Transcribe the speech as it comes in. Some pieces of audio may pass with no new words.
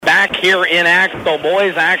back here in Axtell.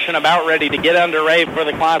 Boys action about ready to get underway for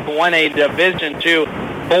the Class 1A Division II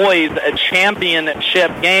Boys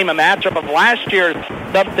Championship game, a matchup of last year's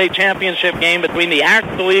Sub-State Championship game between the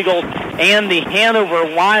Axtell Eagles and the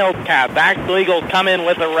Hanover Wildcats. Axtell Eagles come in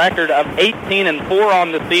with a record of 18-4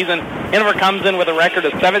 on the season. Hanover comes in with a record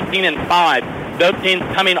of 17-5. Both teams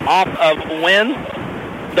coming off of wins.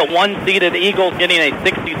 The one-seeded Eagles getting a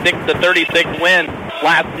 66-36 win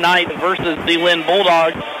last night versus the Lynn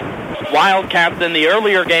Bulldogs. Wildcats in the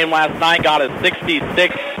earlier game last night got a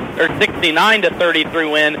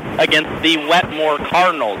 69-33 win against the Wetmore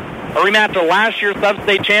Cardinals. A rematch of last year's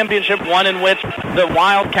Sub-State Championship, one in which the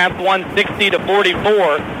Wildcats won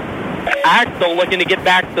 60-44. Axtell looking to get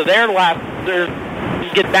back to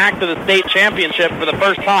get back to the state championship for the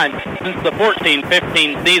first time since the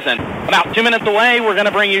 14-15 season. About 2 minutes away, we're going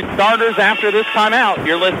to bring you starters after this timeout.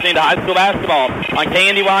 You're listening to high school basketball on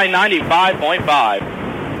KNDY 95.5.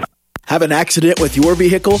 Have an accident with your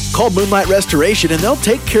vehicle? Call Moonlight Restoration and they'll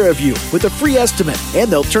take care of you with a free estimate,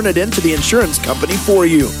 and they'll turn it into the insurance company for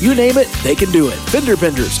you. You name it, they can do it. Fender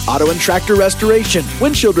benders, auto and tractor restoration,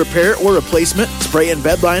 windshield repair or replacement, spray and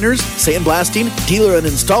bed liners, sandblasting, dealer and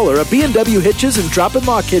installer of B&W hitches and drop and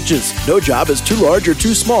lock hitches. No job is too large or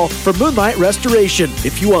too small for Moonlight Restoration.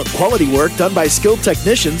 If you want quality work done by skilled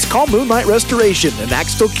technicians, call Moonlight Restoration in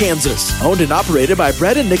Axtell, Kansas. Owned and operated by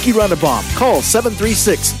Brett and Nikki Runnebaum. Call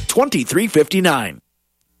 736-2359.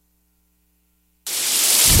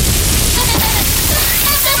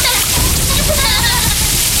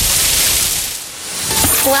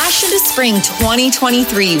 Splash into spring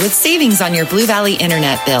 2023 with savings on your Blue Valley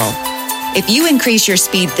internet bill. If you increase your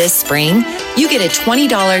speed this spring, you get a $20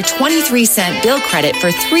 23-cent bill credit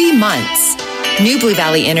for 3 months. New Blue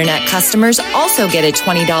Valley internet customers also get a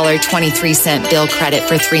 $20 23-cent bill credit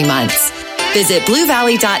for 3 months. Visit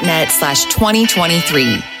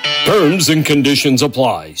bluevalley.net/2023. Terms and conditions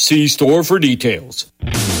apply. See store for details.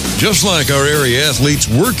 Just like our area athletes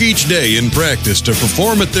work each day in practice to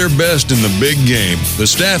perform at their best in the big game, the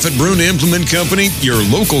staff at Bruna Implement Company, your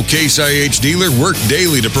local Case IH dealer, work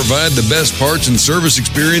daily to provide the best parts and service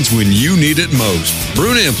experience when you need it most.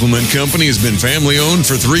 Bruna Implement Company has been family-owned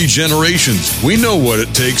for 3 generations. We know what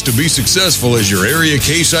it takes to be successful as your area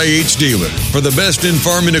Case IH dealer. For the best in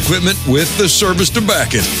farming equipment with the service to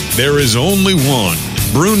back it, there is only one.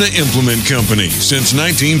 Bruna Implement Company, since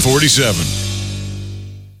 1947.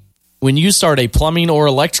 When you start a plumbing or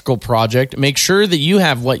electrical project, make sure that you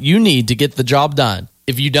have what you need to get the job done.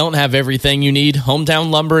 If you don't have everything you need, Hometown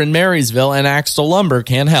Lumber in Marysville and Axtell Lumber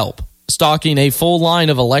can help. Stocking a full line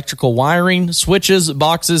of electrical wiring, switches,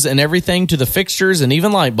 boxes, and everything to the fixtures and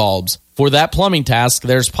even light bulbs. For that plumbing task,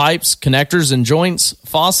 there's pipes, connectors and joints,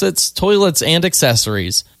 faucets, toilets, and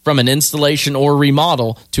accessories. From an installation or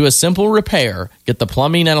remodel to a simple repair, get the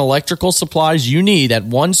plumbing and electrical supplies you need at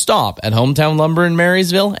one stop at Hometown Lumber in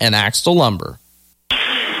Marysville and Axtell Lumber.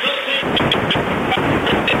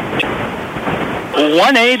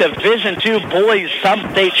 1A Division II Boys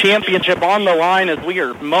Sub-State Championship on the line as we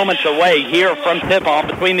are moments away here from tip-off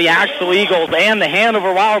between the Axtell Eagles and the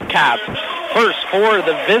Hanover Wildcats. First, for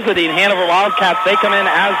the visiting Hanover Wildcats, they come in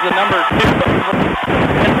as the number 2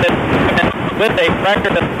 with a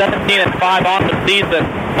record of 17-5 on the season,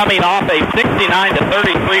 coming off a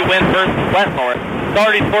 69-33 win versus Wetmore.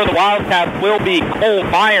 Starting for the Wildcats will be Cole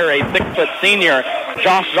Meyer, a 6-foot senior,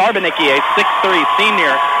 Josh Zarbanicki, a 6'3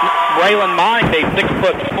 senior, Braylon Mind, a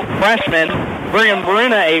 6-foot freshman, Brian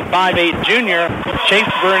Bruna, a 5'8 junior,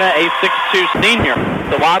 Chase Bruna, a 6'2 senior.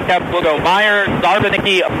 The Wildcats will go Meyer,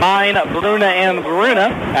 Zarbanicki, Mine, Bruna, and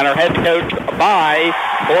our head coach by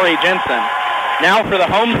Corey Jensen. Now for the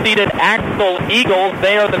home-seeded Axtell Eagles,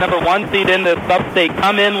 they are the number 1 seed in this sub-state,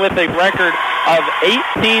 come in with a record of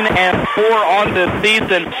 18-4 on this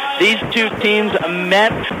season. These two teams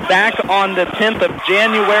met back on the 10th of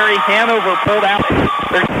January. Axtell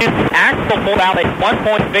pulled out a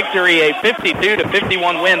 1-point victory, a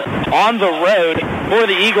 52-51 win on the road. For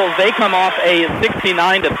the Eagles, they come off a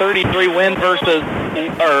 69-33 win a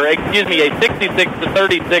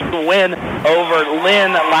 66-36 win over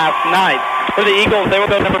Lynn last night. For the Eagles, they will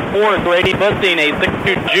go number 4, Grady Bussing, a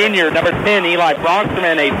 6'2 junior. Number 10, Eli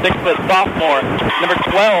Bronsterman, a 6-foot sophomore. Number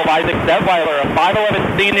 12, Isaac Detweiler, a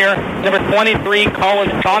 5'11 senior. Number 23,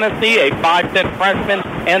 Colin Shaughnessy, a 5'10 freshman.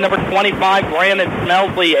 And number 25, Brandon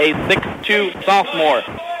Smelsley, a 6'2 sophomore.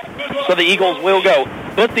 So the Eagles will go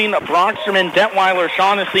Bussing, Bronsterman, Detweiler,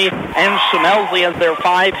 Shaughnessy, and Smelsley as their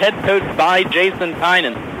 5, head coached by Jason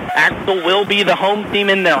Tynan. Axtell will be the home team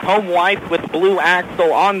in their home whites with blue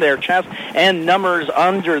Axtell on their chest and numbers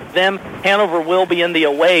under them. Hanover will be in the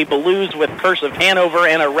away blues with cursive Hanover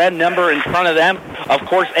and a red number in front of them. Of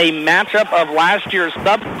course, a matchup of last year's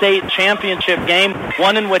sub-state championship game,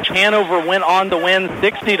 one in which Hanover went on to win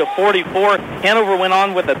 60-44. Hanover went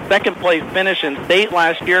on with a second-place finish in state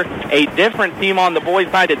last year. A different team on the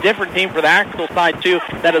boys' side, a different team for the Axtell side, too,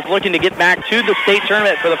 that is looking to get back to the state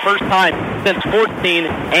tournament for the first time since 14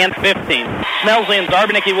 and 15. Smelsley and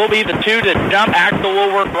Zarbanicki will be the two to jump. Axtell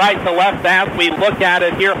will work right to left as we look at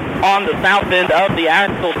it here on the south end of the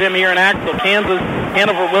Axtell gym here in Axtell, Kansas.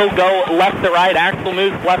 Hanover will go left to right. Axtell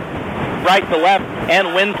moves right to left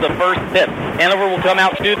and wins the first tip. Hanover will come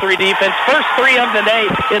out 2-3 defense. First three of the day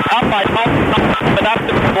is up by Thompson, but up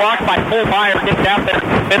to be blocked by Cole Meyer. Gets out there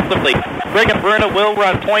defensively. Brigham Bruna will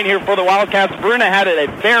run point here for the Wildcats. Bruna had a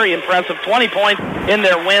very impressive 20 points in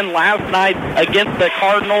their win last night against the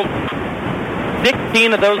Cardinals.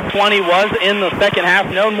 16 of those 20 was in the second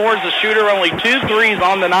half. Known more as a shooter, only 2 threes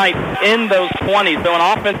on the night in those 20. So an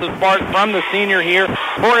offensive spark from the senior here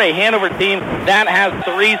for a Hanover team that has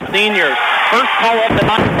 3 seniors. First call up the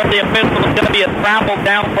night from the official is going to be a travel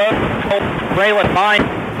down low. Braylon Mine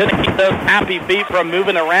going to keep those happy feet from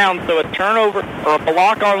moving around. So a turnover or a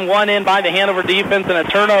block on one end by the Hanover defense and a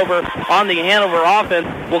turnover on the Hanover offense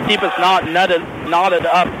will keep us knotted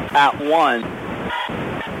up at 1.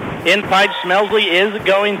 Inside, Smelsley is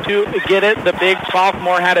going to get it. The big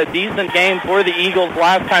sophomore had a decent game for the Eagles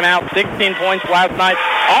last time out. 16 points last night,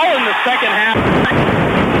 all in the second half.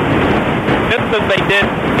 Just as they did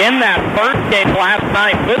in that first game last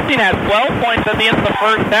night. Wisting had 12 points at the end of the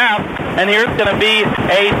first half. And here's going to be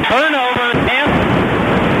a turnover. And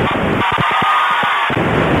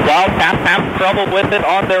Wildcats have trouble with it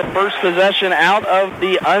on their first possession out of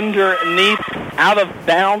the underneath. Out of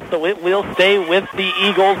bounds, so it will stay with the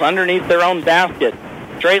Eagles underneath their own basket.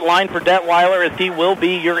 Straight line for Detweiler as he will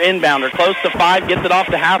be your inbounder. Close to 5, gets it off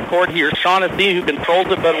the half court here. Shaughnessy who controls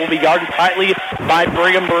it but will be guarded tightly by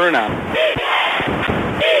Brigham Bruna.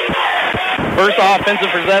 First offensive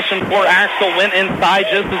possession for Axtell went inside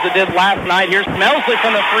just as it did last night. Here's Smelsley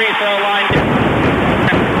from the free throw line.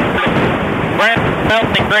 Brandon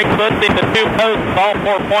Smelsley, great footing, the 2 posts, all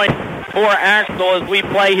 4 points for Axtell as we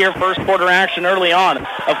play here first quarter action early on.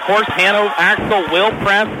 Of course, Axtell will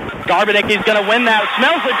press. Garbanicki's going to win that.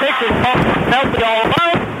 Smelsley picks his ball. Smelsley all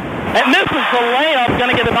alone. And misses the layup.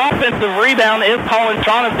 Going to get an offensive rebound. Is Colin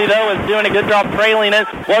Shaughnessy, though, is doing a good job trailing it.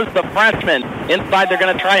 Was the freshman. Inside, they're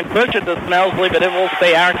going to try and push it to Smelsley, but it will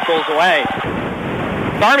stay Axtell's way.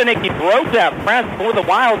 Garbanicki broke that press for the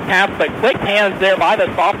Wildcats, but quick hands there by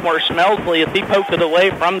the sophomore Smelsley as he poked it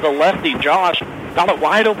away from the lefty Josh. Got a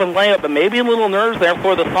wide open layup, but maybe a little nerves there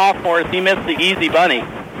for the sophomore as he missed the easy bunny.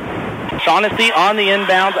 Shaughnessy on the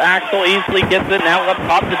inbounds. Axtell easily gets it now up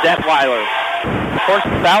top to Detweiler. Of course,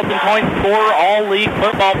 1,000-point scorer, all-league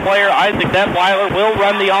football player Isaac Detweiler will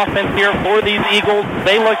run the offense here for these Eagles.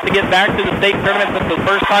 They look to get back to the state tournament for the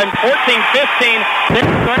first time. 14-15.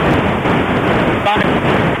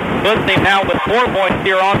 Bussing now with 4 points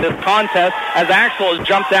here on this contest as Axtell has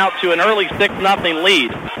jumped out to an early 6-0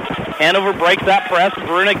 lead. Hanover breaks that press.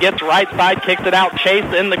 Bruna gets right side, kicks it out.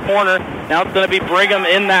 Chase in the corner. Now it's going to be Brigham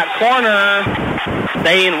in that corner.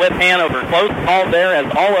 Staying with Hanover. Close call there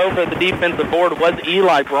as all over the defensive board was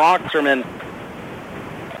Eli Broxterman.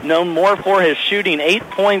 Known more for his shooting. 8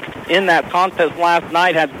 points in that contest last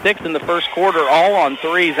night. Had 6 in the first quarter, all on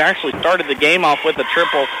threes. Actually started the game off with a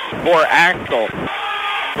triple for Axtell.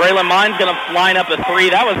 Braylon Mine's going to line up a 3.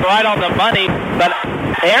 That was right on the money, but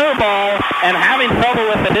air ball and having trouble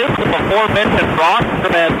with it is the before-mentioned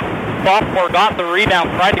Broxterman. Sophomore got the rebound,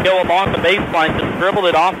 tried to go along the baseline, just dribbled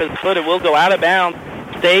it off his foot. It will go out of bounds.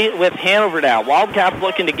 Stay with Hanover now. Wildcats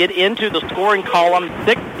looking to get into the scoring column.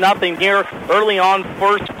 6-0 here early on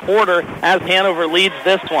first quarter as Hanover leads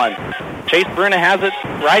this one. Chase Bruna has it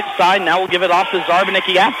right side. Now we'll give it off to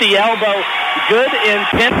Zarbanicki at the elbow. Good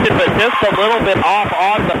intention, but just a little bit off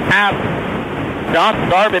on the pass. Josh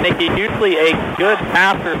Zarbanicki, usually a good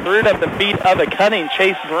passer, threw it at the feet of a cutting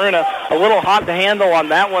Chase Bruna. A little hot to handle on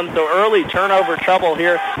that one, so early turnover trouble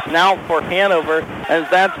here now for Hanover, as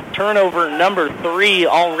that's turnover number 3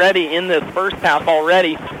 already in this first half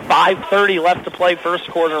already. 5:30 left to play first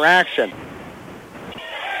quarter action.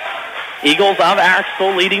 Eagles of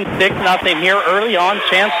Axtell leading 6-0 here early on.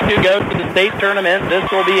 Chance to go to the state tournament. This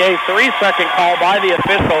will be a 3-second call by the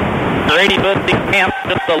official. Grady Bussey camped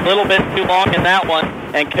just a little bit too long in that one,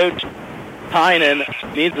 and Coach Tynan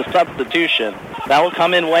needs a substitution. That will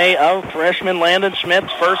come in way of freshman Landon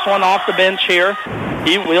Schmitz. First one off the bench here.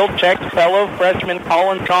 He will check fellow freshman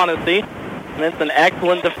Colin Shaughnessy. And it's an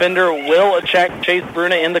excellent defender. Will check Chase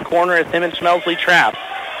Bruna in the corner as him and Schmelsley trap.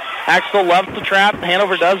 Axtell loves the trap.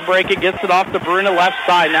 Hanover does break it, gets it off to Bruna left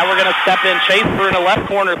side. Now we're going to step in. Chase Bruna left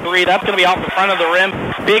corner three. That's going to be off the front of the rim.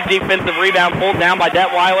 Big defensive rebound pulled down by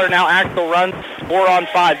Detweiler. Now Axtell runs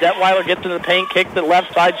 4-on-5. Detweiler gets into the paint, kicks it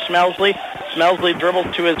left side. Schmelsley. Schmelsley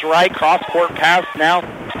dribbles to his right. Cross-court pass now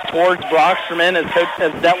towards Brocksterman as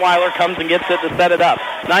Detweiler comes and gets it to set it up.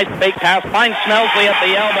 Nice fake pass. Finds Schmelsley at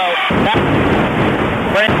the elbow.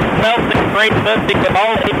 Brent Schmelsley, great footing with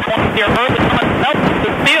all 8 points here early on. Schmelsley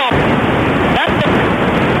to steal. That's it.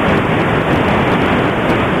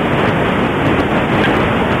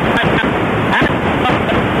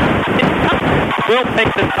 Will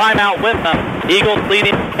takes his timeout with them. Eagles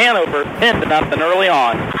leading Hanover 10-0 early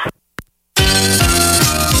on.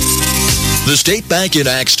 The State Bank in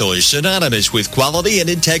Axtell is synonymous with quality and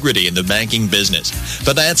integrity in the banking business.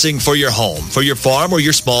 Financing for your home, for your farm, or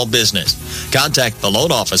your small business. Contact the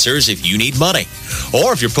loan officers if you need money,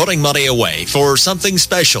 or if you're putting money away for something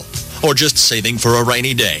special, or just saving for a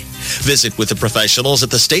rainy day. Visit with the professionals at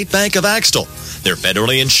the State Bank of Axtell. They're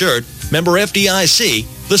federally insured, member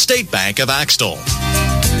FDIC, the State Bank of Axtell.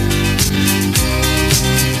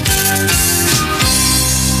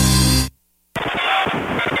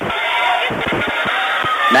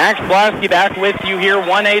 Max Blasky back with you here.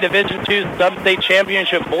 1A Division II Sub-State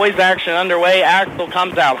Championship boys action underway. Axtell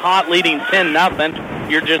comes out hot, leading 10-0.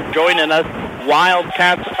 You're just joining us.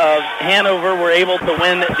 Wildcats of Hanover were able to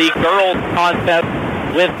win the girls contest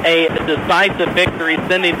with a decisive victory,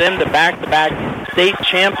 sending them to back-to-back state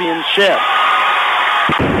championships.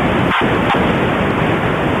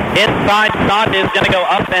 Inside shot is going to go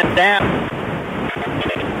up and down.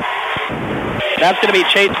 That's going to be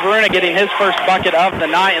Chase Bruna getting his first bucket of the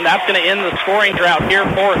night, and that's going to end the scoring drought here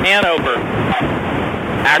for Hanover.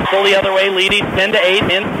 Axtell the other way, leading 10-8.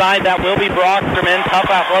 Inside, that will be Brocksterman. Tough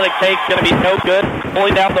athletic take, going to be no good.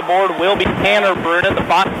 Pulling down the board will be Tanner Bruna, the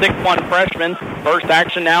 6'1" freshman. First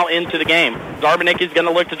action now into the game. Zarbanicki's going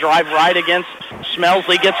to look to drive right against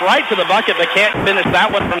Schmelsley. Gets right to the bucket, but can't finish that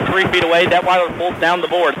one from 3 feet away. Detweiler pulls down the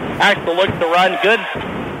board. Axtell looks to run. Good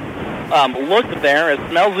look there as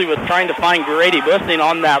Schmelsley was trying to find Grady Bussing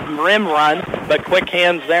on that rim run, but quick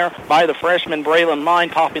hands there by the freshman Braylon Mine,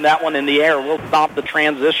 popping that one in the air. Will stop the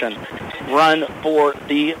transition run for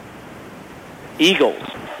the Eagles.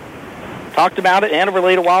 Talked about it. Hanover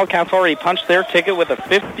Later Wildcats already punched their ticket with a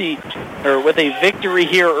victory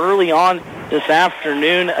here early on this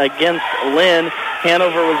afternoon against Lynn.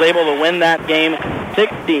 Hanover was able to win that game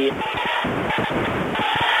 60.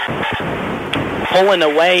 Pulling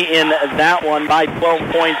away in that one by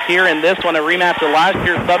 12 points here. In this one, a rematch of last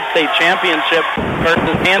year's Sub-State Championship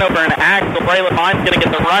versus Hanover and Axtell. Braylon Mine's going to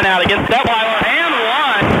get the run out against Detweiler and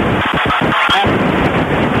one.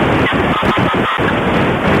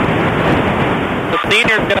 The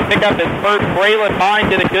senior's going to pick up his first. Braylon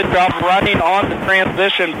Mine did a good job running on the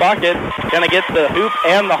transition bucket. Going to get the hoop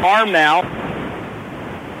and the harm now.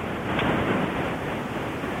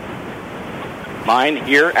 Mine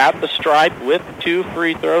here at the stripe with 2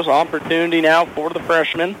 free throws. Opportunity now for the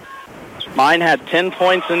freshman. Mine had 10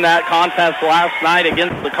 points in that contest last night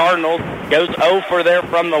against the Cardinals. Goes 0 for there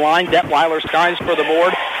from the line. Detweiler skies for the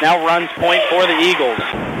board. Now runs point for the Eagles.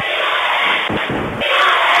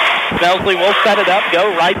 Schmelsley will set it up. Go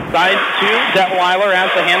right side to Detweiler as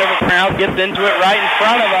the Hanover crowd gets into it right in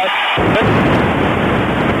front of us.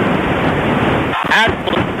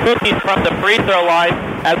 Axtell cooking from the free throw line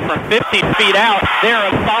as from 15 feet out. They're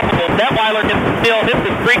unstoppable. Detweiler gets the steal, hits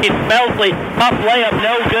the streaky Schmelsley. Tough layup,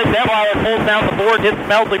 no good. Detweiler pulls down the board, hits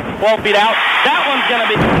Schmelsley from 12 feet out. That one's going to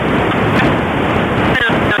be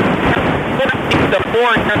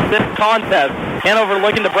 14-4 in this contest. Hanover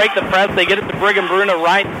looking to break the press. They get it to Brigham Bruna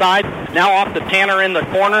right side. Now off to Tanner in the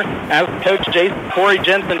corner as Coach Corey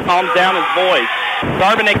Jensen calms down his voice.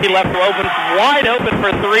 Zarbanicki left open, wide open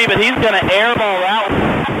for 3, but he's going to airball out.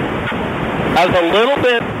 As a little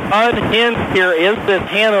bit unhinged here is this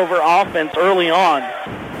Hanover offense early on.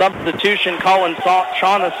 Substitution, Colin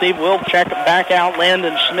Shaughnessy will check back out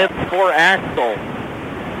Landon Schmidt for Axtell.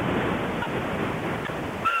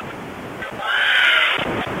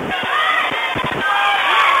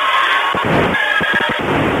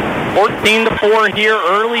 (14-4) here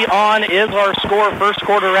early on is our score. First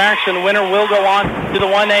quarter action. Winner will go on to the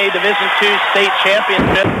 1A Division II State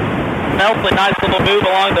Championship. Schmelsley, nice little move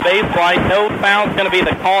along the baseline. No foul's going to be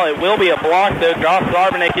the call. It will be a block, though. Josh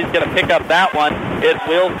Zarbanicki is going to pick up that one. It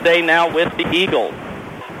will stay now with the Eagles.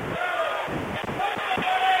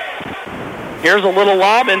 Here's a little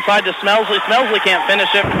lob inside to Schmelsley. Schmelsley can't finish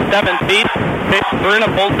it from 7 feet. Bruna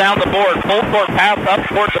pulls down the board. Full court pass up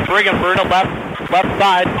court to Brigham. Bruna left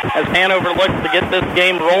side as Hanover looks to get this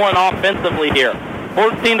game rolling offensively here.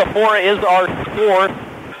 14-4 is our score.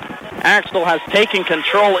 Axtell has taken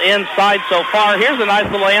control inside so far. Here's a nice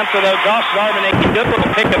little answer, though. Josh Darbenicki, good little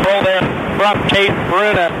pick and roll there from Chase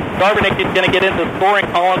Bruna. Darbenicki's going to get into scoring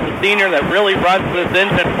columns. The senior that really runs this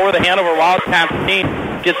engine for the Hanover Wildcats team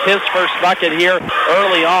gets his first bucket here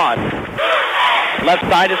early on. Left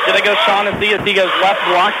side is going to go Shaughnessy as he goes left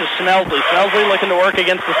block to Smelsley. Smelsley looking to work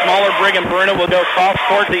against the smaller Brigham. Bruna will go cross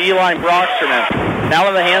court to Eli Brocksterman. Now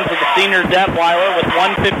in the hands of the senior Detweiler with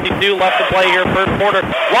 1:52 left to play here, first quarter.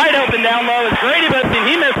 Wide open down low is Grady Busting.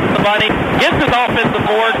 He misses the bunny, gets his offensive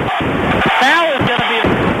board. Foul is going to be,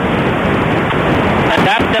 and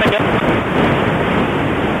that's going to go.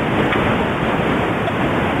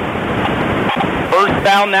 First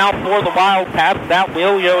foul now for the Wildcats. That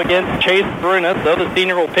will go against Chase Bruna, so the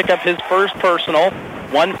senior will pick up his first personal.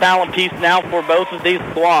 One foul apiece now for both of these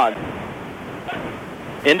squads.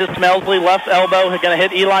 Into Smelsley, left elbow, going to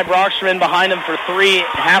hit Eli Brocksterman behind him for three,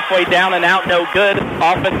 halfway down and out, no good.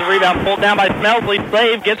 Offensive rebound pulled down by Smelsley,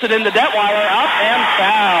 save, gets it into Detweiler, up and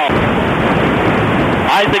foul.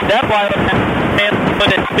 Isaac Detweiler has a chance to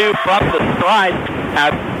put in two from the stride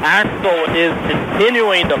as Axtell is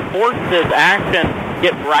continuing to force this action,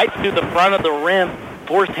 get right to the front of the rim,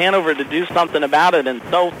 force Hanover to do something about it, and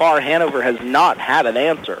so far Hanover has not had an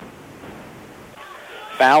answer.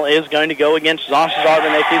 Foul is going to go against Josh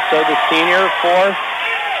Darbenicki, so the senior for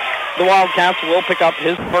the Wildcats will pick up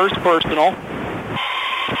his first personal.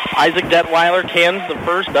 Isaac Detweiler cans the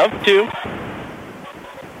first of two.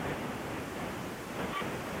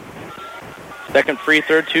 Second free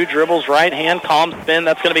throw, two dribbles, right hand, calm spin.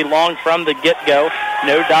 That's going to be long from the get-go.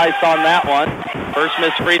 No dice on that one. First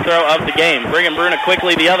missed free throw of the game. Brigham Bruna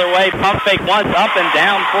quickly the other way. Pump fake once, up and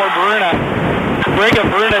down for Bruna. Brigham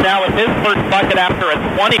Bruna now with his first bucket after a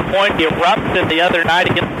 20-point eruption the other night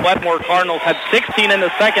against the Wetmore Cardinals. Had 16 in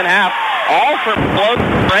the second half, all from close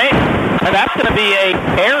range. And that's going to be a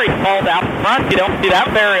carry called out front. You don't see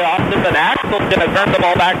that very often, but Axtell's going to turn the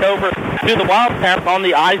ball back over to the Wildcats on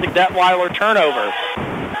the Isaac Detweiler turnover.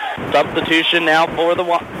 Substitution now for the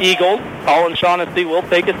Eagles. Colin Shaughnessy will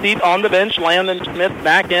take a seat on the bench. Landon Smith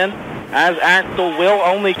back in, as Axtell will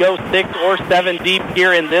only go 6 or 7 deep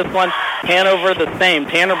here in this one. Hanover the same.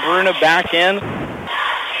 Tanner Bruna back in.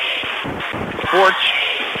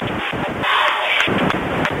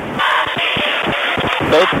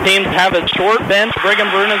 Both teams have a short bench.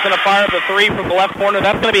 Brigham Bruna's going to fire up a three from the left corner.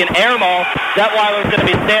 That's going to be an air ball. Detweiler's going to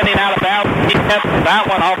be standing out of bounds. He catches that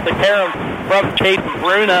one off the carom from Chase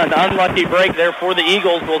Bruna. An unlucky break there for the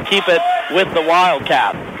Eagles. Will keep it with the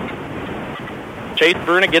Wildcats. Chase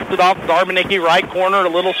Bruna gets it off Darbenicki, right corner, a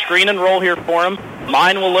little screen and roll here for him.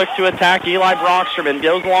 Mine will look to attack Eli Brocksterman.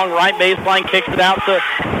 Goes along right baseline, kicks it out to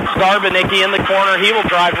Darbenicki in the corner. He will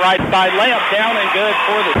drive right side, layup down and good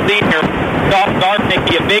for the senior. Off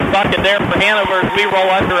Darbenicki, a big bucket there for Hanover as we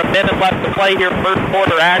roll under a minute left to play here, first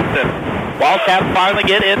quarter action. Wildcats finally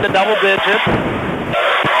get into double digits.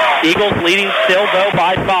 Eagles leading still though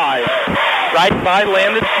by 5. Right side,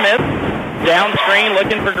 Landon Smith. Down screen,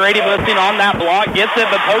 looking for Grady Busting on that block. Gets it,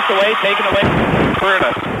 but poked away, taken away from Bruna.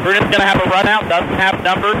 Bruna's going to have a run out, doesn't have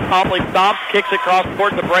numbers. Promptly stops, kicks it across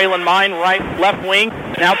court to Braylon Mine, left wing.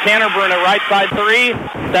 Now Tanner Bruna, right side three.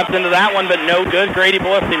 Steps into that one, but no good. Grady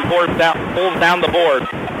Busting pulls down the board.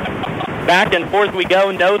 Back and forth we go.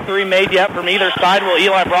 No three made yet from either side. Will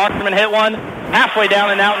Eli Brocksterman hit one? Halfway down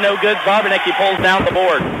and out, no good. Darbenicki pulls down the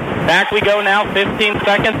board. Back we go now, 15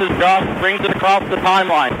 seconds as Josh brings it across the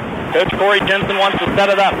timeline. Coach Corey Jensen wants to set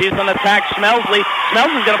it up. He's going to attack Smelsley.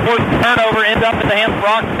 Smelsley's going to force the turnover, end up in the hands of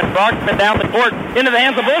Brocksterman. Brocksterman down the court, into the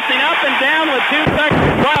hands of Busting, up and down with 2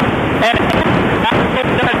 seconds left. And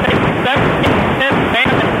Axtell's going to take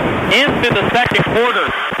 17-10 into the second quarter.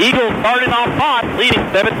 Eagles starting off hot, leading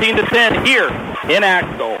 17-10 here in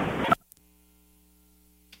Axtell.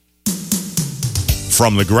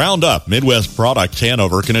 From the ground up, Midwest Products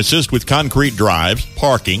Hanover can assist with concrete drives,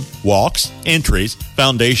 parking, walks, entries,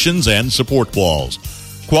 foundations, and support walls.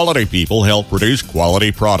 Quality people help produce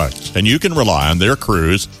quality products, and you can rely on their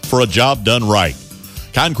crews for a job done right.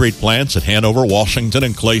 Concrete plants at Hanover, Washington,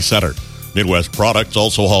 and Clay Center. Midwest Products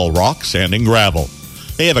also haul rock, sand, and gravel.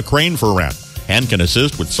 They have a crane for rent and can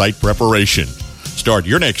assist with site preparation. Start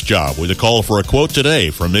your next job with a call for a quote today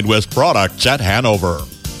from Midwest Products at Hanover.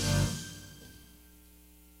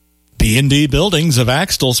 B&D Buildings of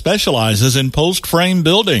Axtell specializes in post-frame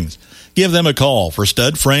buildings. Give them a call for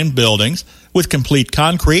stud-frame buildings with complete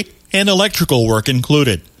concrete and electrical work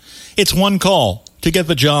included. It's one call to get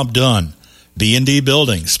the job done. D&D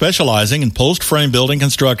Buildings, specializing in post-frame building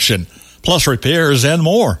construction, plus repairs and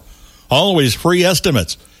more. Always free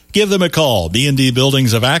estimates. Give them a call. D&D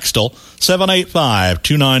Buildings of Axtell,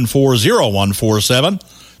 785-294-0147.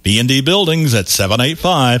 D&D Buildings at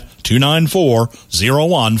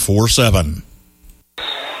 785-294-0147.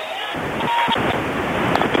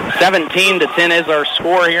 17-10 is our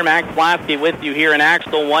score here. Max Blasky with you here in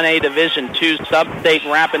Axtell 1A Division II Sub-State,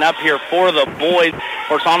 wrapping up here for the boys. Of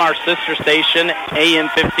course, on our sister station, AM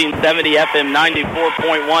 1570, FM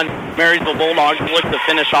 94.1, Marysville Bulldogs look to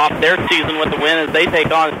finish off their season with the win as they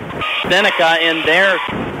take on Seneca in their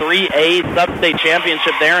 3A Sub-State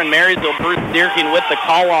Championship there in Marysville. Bruce Dierking with the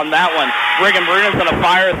call on that one. Brigham Bruno's going to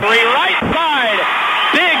fire a three, right side.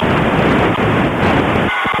 Big.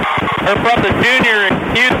 Or from the junior,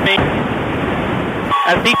 excuse me,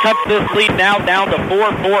 as he cuts this lead now down to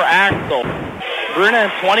 4-4 Axtell. Bruna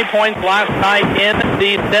had 20 points last night in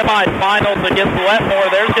the semifinals against Wetmore.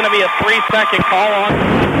 There's going to be a 3-second call on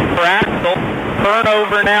for Axtell.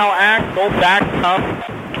 Turnover now, Axtell. Back comes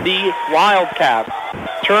the Wildcats.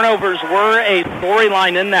 Turnovers were a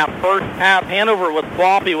storyline in that first half. Hanover was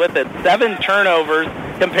sloppy with it. 7 turnovers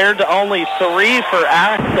compared to only 3 for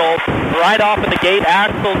Axtell. Right off of the gate,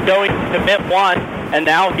 Axtell's going to commit one, and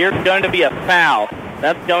now here's going to be a foul.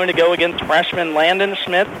 That's going to go against freshman Landon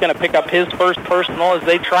Schmidt. Going to pick up his first personal as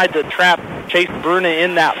they tried to trap Chase Bruna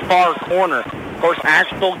in that far corner. Of course,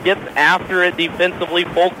 Axtell gets after it defensively,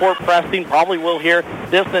 full court pressing. Probably will here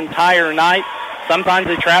this entire night. Sometimes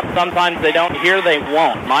they trap, sometimes they don't. Here they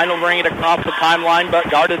won't. Mine will bring it across the timeline,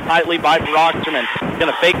 but guarded tightly by Brocksterman.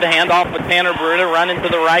 Going to fake the handoff with Tanner Bruna, run into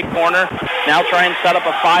the right corner. Now try and set up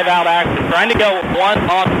a 5-out action. Trying to go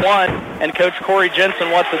one-on-one, and Coach Corey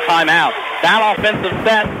Jensen wants a timeout. That offensive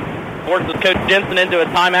set forces Coach Jensen into a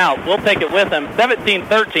timeout. We'll take it with him.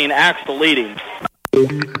 17-13, Axtell leading.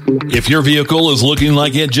 If your vehicle is looking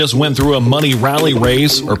like it just went through a money rally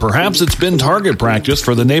race, or perhaps it's been target practice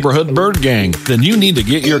for the neighborhood bird gang, then you need to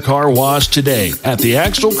get your car washed today at the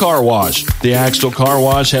Axtell Car Wash. The Axtell Car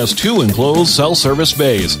Wash has 2 enclosed self-service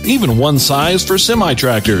bays, even one size for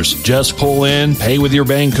semi-tractors. Just pull in, pay with your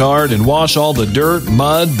bank card, and wash all the dirt,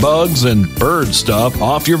 mud, bugs, and bird stuff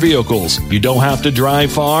off your vehicles. You don't have to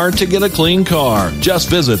drive far to get a clean car. Just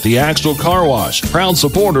visit the Axtell Car Wash, proud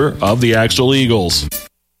supporter of the Axtell Eagles.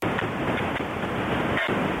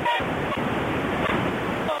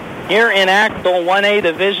 Here in Axtell, 1A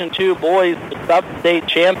Division II Boys Sub-State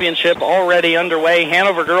Championship already underway.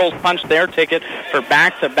 Hanover girls punched their ticket for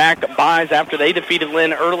back-to-back buys after they defeated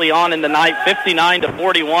Lynn early on in the night,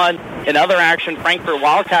 59-41. In other action, Frankfort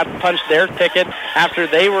Wildcats punched their ticket after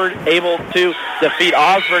they were able to defeat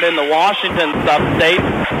Osborne in the Washington Sub-State.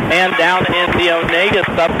 And down in the Onega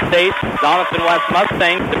Sub-State, Doniphan West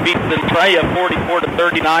Mustangs defeat Centralia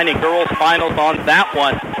 44-39 in girls finals on that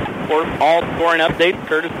one. All scoring updates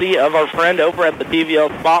courtesy of our friend over at the TVL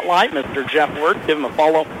Spotlight, Mr. Jeff Wirtz. Give him a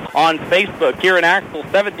follow on Facebook. Here in Axtell,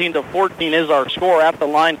 17-14 is our score. At the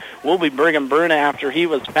line will be Brigham Bruna after he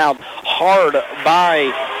was fouled hard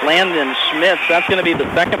by Landon Schmitz. That's going to be the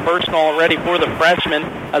second personal already for the freshman,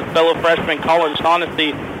 as fellow freshman Colin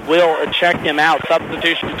Shaughnessy will check him out.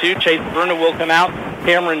 Substitution 2, Chase Bruna will come out.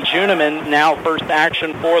 Cameron Juneman now first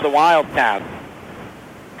action for the Wildcats.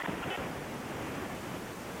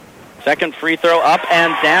 Second free throw up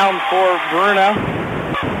and down for Bruna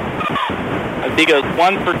as he goes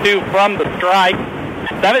 1 for 2 from the strike.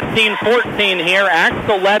 17-14 here.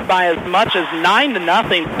 Axtell led by as much as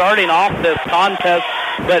 9-0 starting off this contest,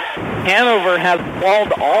 but Hanover has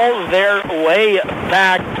clawed all their way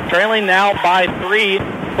back, trailing now by 3.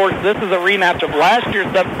 Of course, this is a rematch of last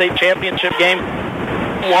year's Sub-State Championship game,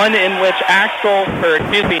 one in which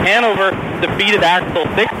Hanover defeated Axtell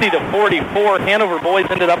 60-44. Hanover boys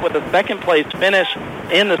ended up with a second-place finish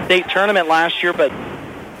in the state tournament last year, but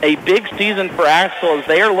a big season for Axtell as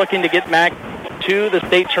they are looking to get back to the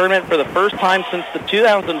state tournament for the first time since the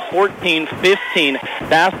 2014-15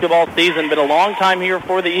 basketball season. Been a long time here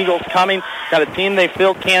for the Eagles coming. Got a team they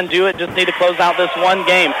feel can do it. Just need to close out this one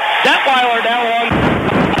game. Detweiler down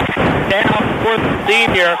for the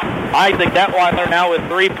senior. Isaac Detweiler now with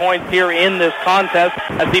 3 points here in this contest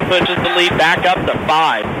as he pushes the lead back up to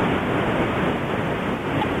 5.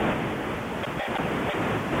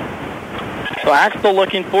 So Axtell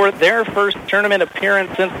looking for their first tournament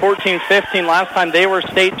appearance since 14-15. Last time they were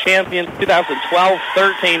state champions,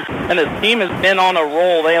 2012-13, and the team has been on a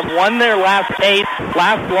roll. They have won their last 8.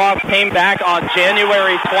 Last loss came back on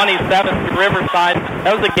January 27th to Riverside.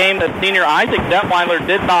 That was a game that senior Isaac Detweiler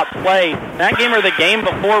did not play. That game or the game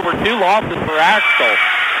before were 2 losses for Axtell.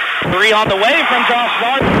 3 on the way from Josh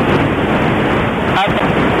Gardner.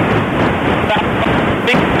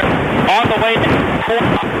 on the way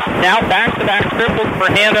now back-to-back triples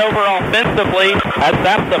for Hanover offensively, as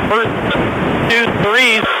that's the first 2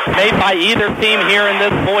 threes made by either team here in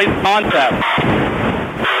this boys contest.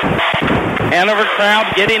 Hanover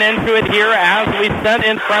crowd getting into it here as we sit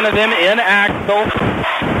in front of them in Axtell.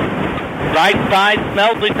 Right side,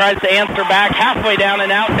 Smelsley tries to answer back, halfway down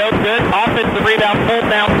and out, no good. Offensive rebound pulled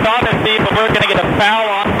down Shaughnessy, but we're going to get a foul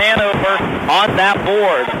on Hanover on that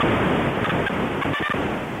board.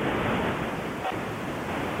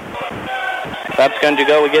 That's going to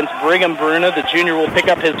go against Brigham Bruna. The junior will pick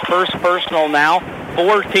up his first personal now.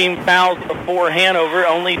 4 team fouls for Hanover,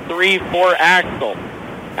 only 3 for Axtell.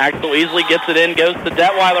 Axtell easily gets it in, goes to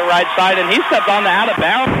Detweiler right side, and he steps on the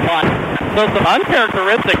out-of-bounds line. So some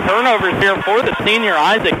uncharacteristic turnovers here for the senior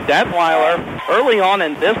Isaac Detweiler. Early on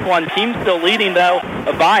in this one, team still leading, though,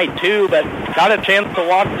 by 2, but got a chance to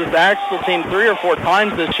watch this Axtell team 3 or 4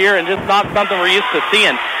 times this year, and just not something we're used to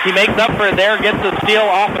seeing. He makes up for it there, gets the steal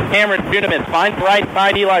off of Cameron Juniman, finds right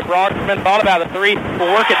side Eli Broxman, thought about a 3,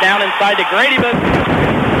 will work it down inside to Grady, but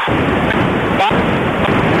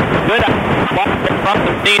good from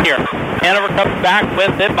the senior. Hanover comes back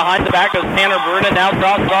with it. Behind the back goes Tanner Bruna. Now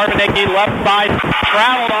draws Zarbanicki left side.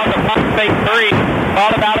 Traveled on the pump fake 3.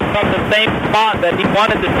 Thought about it from the same spot that he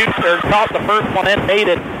wanted to shoot, or caught the first one and made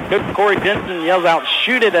it. Good Corey Jensen yells out,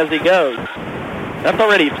 shoot it, as he goes. That's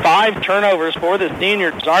already 5 turnovers for the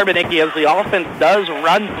senior Zarbanicki as the offense does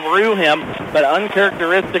run through him, but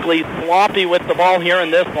uncharacteristically sloppy with the ball here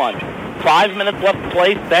in this one. 5 minutes left to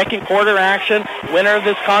play, second quarter action. Winner of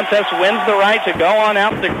this contest wins the right to go on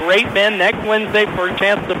out to Great Bend next Wednesday for a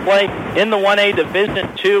chance to play in the 1A Division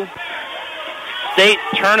II state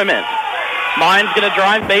tournament. Mine's going to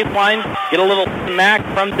drive baseline, get a little smack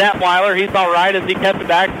from Detweiler. He's all right as he kept it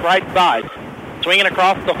back right side. Swinging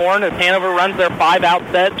across the horn as Hanover runs their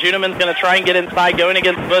 5-out set. Juniman's going to try and get inside, going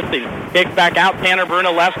against Bussing. Kicks back out, Tanner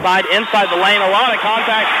Bruna left side, inside the lane. A lot of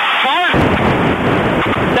contact.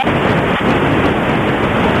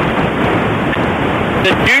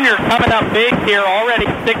 The junior coming up big here, already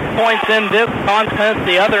 6 points in this contest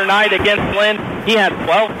the other night against Lynn. He had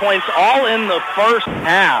 12 points all in the first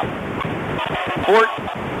half. Fourth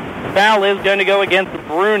foul is going to go against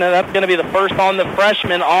Bruna. That's going to be the first on the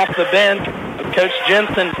freshman off the bench. Coach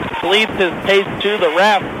Jensen leads his case to the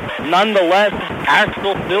ref. Nonetheless,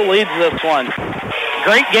 Axtell still leads this one.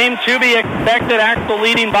 Great game to be expected. Axtell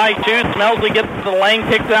leading by 2. Smelsley gets to the lane,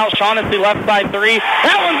 kicks it out. Shaughnessy left side 3.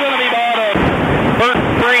 That one's going to be balled up. First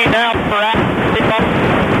 3 now for Axtell.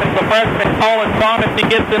 It's the freshman Colin Shaughnessy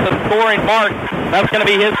gets in the scoring mark. That's going to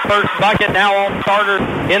be his first bucket. Now all starters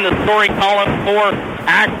in the scoring column for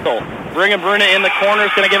Axtell. Brigham Bruna in the corner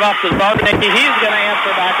is going to give off to Zarbanicki. He's going to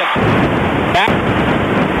answer back.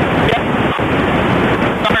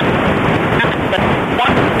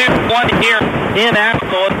 One here in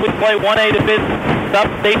Axtell as we play 1A Division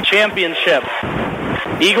Sub-State Championship.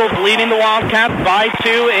 Eagles leading the Wildcats by 2.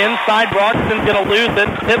 Inside, Broxton's going to lose it.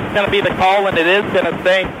 Tip's going to be the call, and it is going to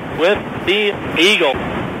stay with the Eagles.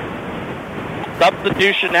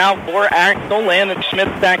 Substitution now for Axtell. Landon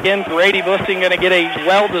Schmidt's back in. Grady Bussing going to get a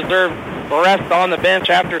well-deserved rest on the bench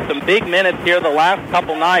after some big minutes here the last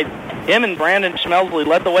couple nights. Him and Brandon Smelsley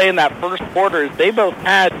led the way in that first quarter as they both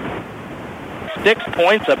had 6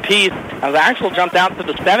 points apiece as Axtell jumped out to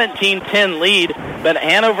the 17-10 lead, but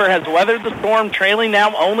Hanover has weathered the storm, trailing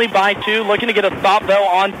now only by 2, looking to get a stop, though,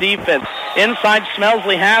 on defense. Inside,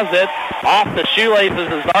 Smelsley has it. Off the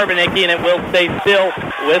shoelaces is Zarbanicki, and it will stay still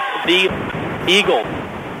with the Eagles.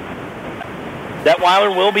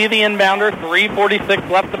 Detweiler will be the inbounder. 3:46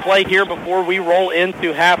 left to play here before we roll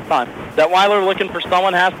into halftime. Detweiler looking for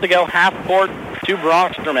someone, has to go half court to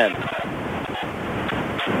Brocksterman.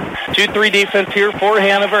 2-3 defense here for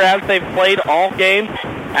Hanover as they've played all game.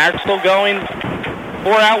 Axtell going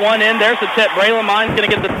 4-out, 1 in. There's the tip. Braylon Mine's going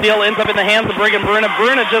to get the steal. Ends up in the hands of Brigham Bruna.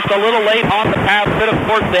 Bruna just a little late on the pass. But of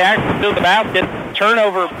course, the Axtell to the basket.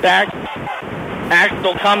 Turnover back.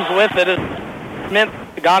 Axtell comes with it as Smith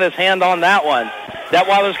got his hand on that one.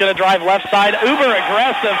 Detweiler's going to drive left side. Uber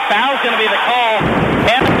aggressive. Foul's going to be the call.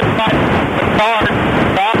 Hanover by the card.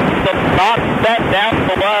 Not set down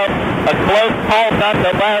below. A close call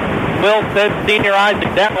nonetheless. Will send senior Isaac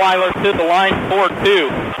Detweiler to the line for 2.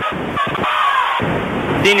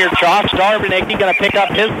 Senior Josh Zarbanicki going to pick up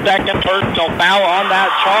his second personal foul on that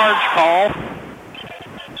charge call.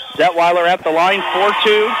 Detweiler at the line for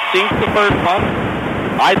 2. Sinks the first one.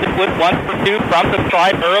 Isaac with 1 for 2 from the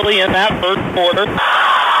stripe early in that first quarter.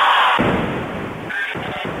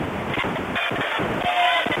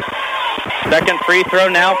 Second free throw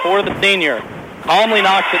now for the senior. Calmly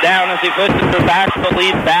knocks it down as he pushes the back to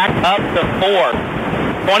lead back up to 4.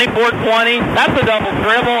 24-20. That's a double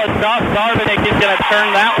dribble, and Josh Garvinick is going to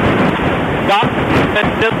turn that one. Josh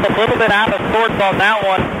just a little bit out of sorts on that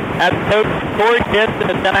one, as Coach Corey Gibson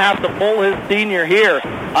is going to have to pull his senior here.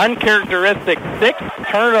 Uncharacteristic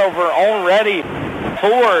 6th turnover already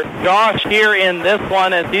for Josh here in this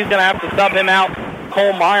one, as he's going to have to sub him out.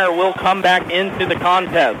 Cole Meyer will come back into the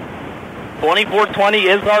contest. 24-20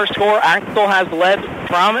 is our score. Axtell has led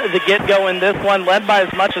from the get-go in this one, led by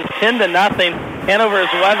as much as 10-0. Hanover has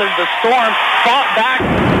weathered the storm, fought back.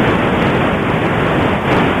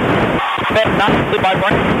 Fed nicely by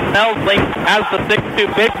Brian Smelsley as the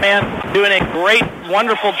 6'2 big man, doing a great,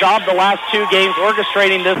 wonderful job the last 2 games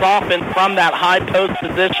orchestrating this offense from that high post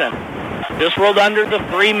position. Just rolled under the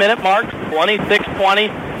 3-minute mark,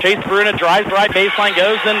 26-20. Chase Bruna drives right baseline,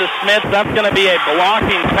 goes into Smith. That's going to be a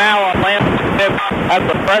blocking foul on Lance Smith, as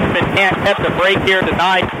the freshman can't catch a break here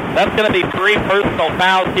tonight. That's going to be 3 personal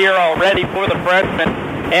fouls here already for the freshman,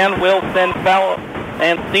 and will send foul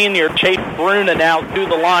and senior Chase Bruna now to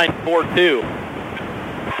the line for 2.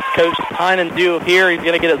 Coach Tynan do here. He's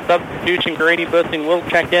going to get a substitution. Grady Bussing will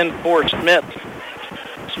check in for Smith.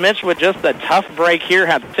 Smith with just a tough break here,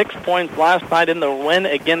 had 6 points last night in the win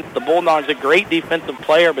against the Bulldogs. A great defensive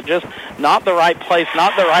player, but just not the right place,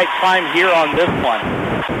 not the right time here on this one.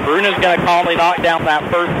 Bruna's going to calmly knock down that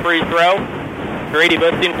first free throw. Grady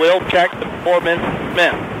Bussing will check the performance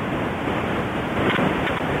Smith.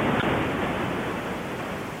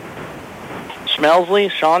 Schmelsley,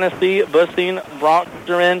 Shaughnessy, Bussing,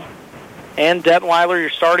 Brocksterman, and Detweiler, your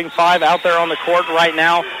starting 5 out there on the court right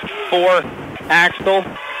now for Axtell.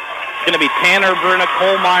 It's going to be Tanner Bruna,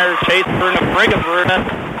 Cole Meyer, Chase Bruna, Brigham Bruna,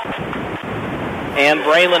 and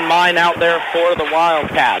Braylon Mine out there for the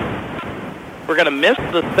Wildcats. We're going to miss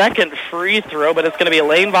the second free throw, but it's going to be a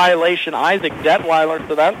lane violation, Isaac Detweiler,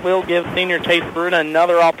 so that will give senior Chase Bruna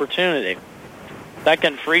another opportunity.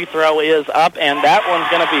 Second free throw is up, and that one's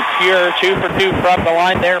going to be pure. 2 for 2 from the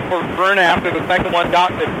line there for Bruna after the second one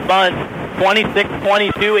got expunged.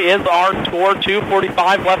 26-22 is our score.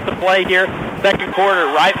 2:45 left to play here. Second quarter,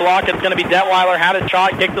 right block. It's going to be Detweiler. Had a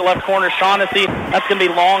shot, kicked the left corner. Shaughnessy. That's going to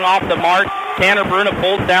be long off the mark. Tanner Bruna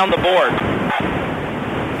pulls down the board.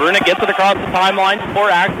 Bruna gets it across the timeline before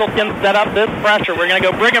Axtell can set up this pressure. We're going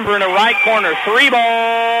to go Brigham Bruna, right corner. 3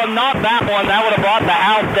 ball. Not that one. That would have brought the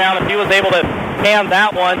house down if he was able to can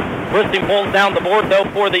that one. Bussing pulls down the board, though,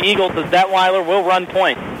 for the Eagles, as Detweiler will run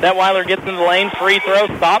point. Detweiler gets in the lane, free throw,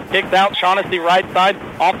 stop, kicks out, Shaughnessy right side,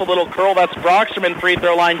 off a little curl. That's Brocksterman, free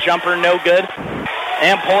throw line jumper, no good.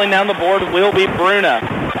 And pulling down the board will be Bruna.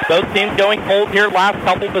 Both teams going cold here, last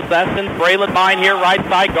couple possessions. Braylon Mine here, right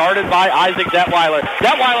side, guarded by Isaac Detweiler.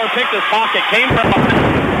 Detweiler picked his pocket, came from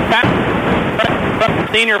the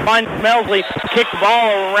senior, finds Smelsley, kicks the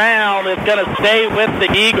ball around. It's going to stay with the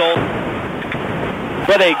Eagles.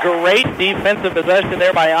 But a great defensive possession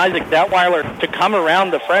there by Isaac Detweiler to come around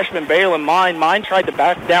the freshman Braylon Mine. Mine tried to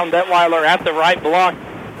back down Detweiler at the right block.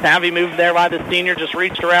 Savvy move there by the senior, just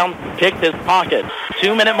reached around, picked his pocket.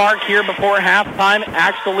 2-minute mark here before halftime.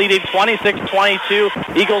 Axtell leading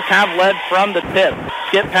 26-22. Eagles have led from the tip.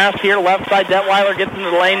 Skip pass here, left side. Detweiler gets into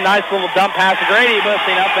the lane. Nice little dump pass. Grady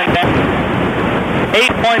Bussing up and down. 8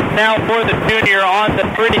 points now for the junior on the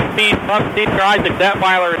pretty speed from senior Isaac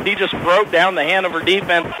Detweiler, as he just broke down the Hanover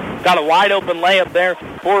defense. Got a wide open layup there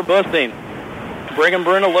for Bussing. Brigham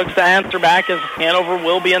Bruna looks to answer back, as Hanover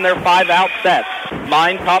will be in their 5-out set.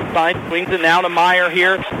 Mine top side, swings it now to Meyer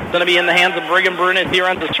here. It's going to be in the hands of Brigham Bruna as he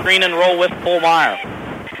runs a screen and roll with Cole Meyer.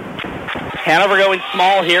 Hanover going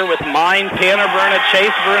small here with Mine, Tanner Bruna,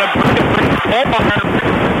 Chase Bruna, Cole Meyer.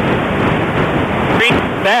 Screen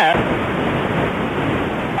set.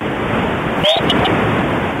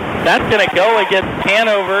 That's going to go against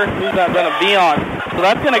Hanover. Who's that going to be on? So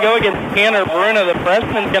that's going to go against Tanner Bruna. The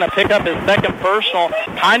freshman's going to pick up his second personal.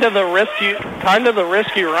 Kind of the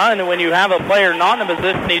risky run when you have a player not in a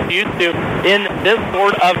position he's used to in this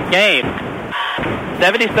sort of game.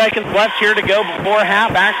 70 seconds left here to go before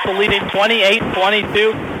half. Axtell leading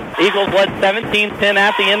 28-22. Eagles led 17-10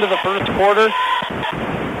 at the end of the first quarter.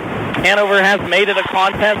 Hanover has made it a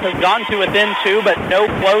contest, has gotten to within 2, but no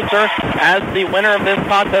closer, as the winner of this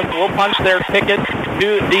contest will punch their ticket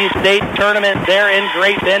to the state tournament there in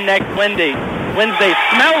Great Bend next Wednesday.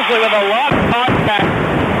 Smelsley with a lot of contact.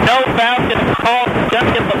 No foul, going to call, just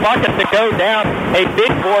get the bucket to go down. A big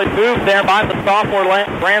boy move there by the sophomore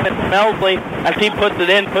Brandon Smelsley, as he puts it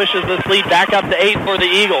in, pushes this lead back up to 8 for the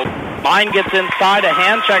Eagles. Mine gets inside. A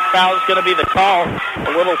hand check foul is going to be the call.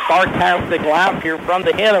 A little sarcastic laugh here from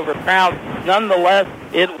the Hanover crowd. Nonetheless,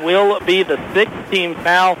 it will be the 6th-team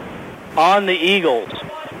foul on the Eagles.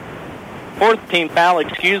 4th-team foul,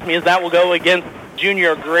 as that will go against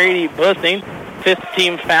junior Grady Bussing. Fifth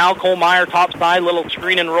team foul. Cole Meyer top side. Little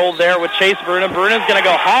screen and roll there with Chase Bruna. Bruna's going to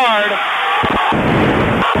go hard.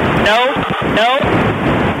 No.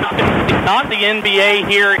 Not the NBA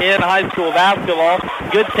here in high school basketball.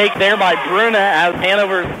 Good take there by Bruna as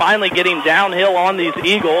Hanover is finally getting downhill on these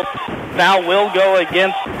Eagles. Foul will go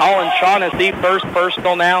against Colin Shaughnessy. First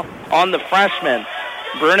personal now on the freshman.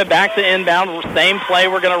 Bruna back to inbound. Same play.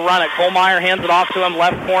 We're going to run it. Cole Meyer hands it off to him.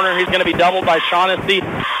 Left corner. He's going to be doubled by Shaughnessy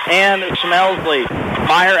and Schmelsley.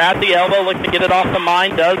 Meyer at the elbow. Looking to get it off the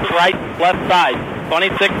mine. Does right, left side.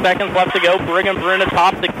 26 seconds left to go. Brigham Bruna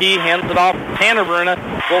top the key. Hands it off. Tanner Bruna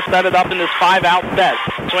will set it up in this 5-out set.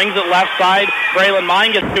 Swings it left side. Braylon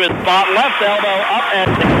Mine gets to his spot. Left elbow up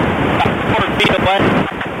and 4 feet away.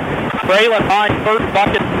 Braylon Mine first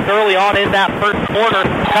bucket early on in that first quarter.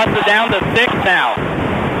 Cuts it down to 6 now.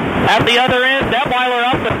 At the other end, Detweiler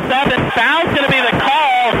up to 7. Foul's going to be the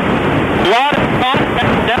call. A lot of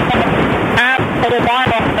contact. Detweiler pulled wide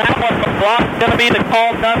off that one, but block's going to be the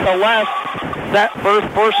call nonetheless. That first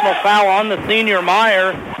personal foul on the senior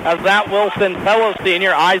Meyer as that will send fellow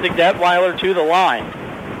senior Isaac Detweiler to the line.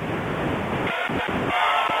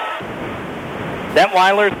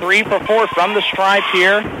 Detweiler 3 for 4 from the stripe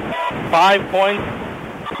here. 5 points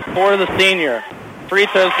for the senior. Free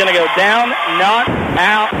throw's going to go down, not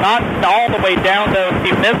out, not all the way down though.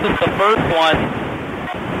 He misses the first one.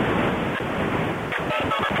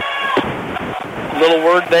 Little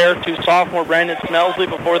word there to sophomore Brandon Schmelsley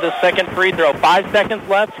before the second free throw. 5 seconds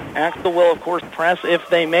left. Axtell will, of course, press if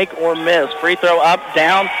they make or miss. Free throw up,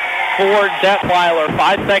 down for Detweiler.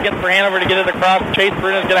 5 seconds for Hanover to get it across. Chase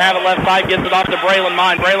Bruna's going to have it left side. Gets it off to Braylon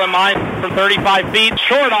Mine. Braylon Mine from 35 feet.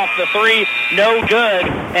 Short off the 3. No good.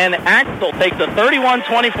 And Axtell takes a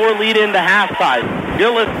 31-24 lead into halftime.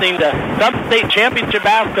 You're listening to Sub-State Championship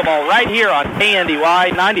Basketball right here on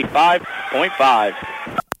KNDY 95.5.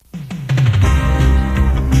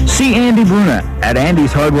 See Andy Bruna at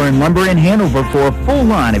Andy's Hardware and Lumber in Hanover for a full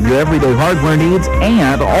line of your everyday hardware needs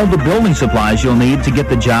and all the building supplies you'll need to get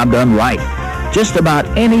the job done right. Just about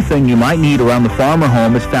anything you might need around the farm or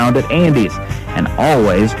home is found at Andy's, and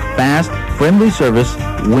always fast, friendly service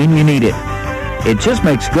when you need it. It just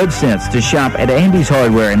makes good sense to shop at Andy's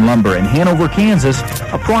Hardware and Lumber in Hanover, Kansas,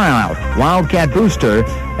 a proud Wildcat booster.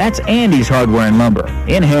 That's Andy's Hardware and Lumber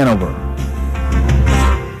in Hanover.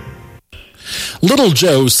 Little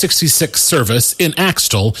Joe's 66 Service in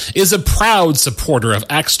Axtell is a proud supporter of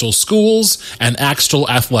Axtell schools and Axtell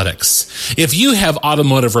athletics. If you have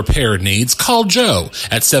automotive repair needs, call Joe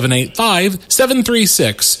at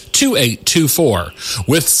 785-736-2824.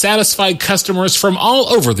 With satisfied customers from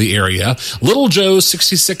all over the area, Little Joe's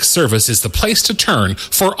 66 Service is the place to turn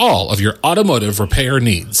for all of your automotive repair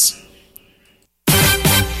needs.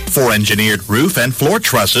 For engineered roof and floor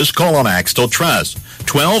trusses, call on Axtell Truss.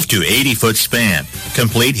 12 to 80-foot span.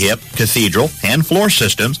 Complete hip, cathedral, and floor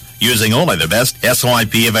systems using only the best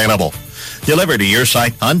SYP available. Delivered to your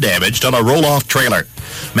site undamaged on a roll-off trailer.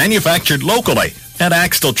 Manufactured locally at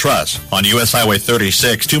Axtell Truss on U.S. Highway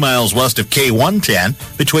 36, 2 miles west of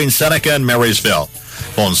K110 between Seneca and Marysville.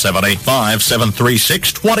 Phone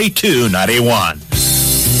 785-736-2291.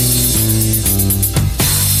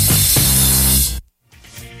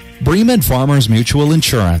 Bremen Farmers Mutual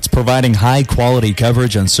Insurance, providing high-quality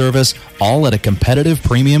coverage and service, all at a competitive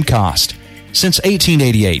premium cost. Since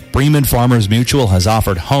 1888, Bremen Farmers Mutual has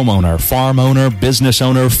offered homeowner, farm owner, business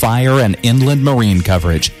owner, fire, and inland marine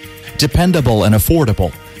coverage. Dependable and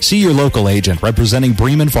affordable. See your local agent representing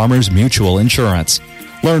Bremen Farmers Mutual Insurance.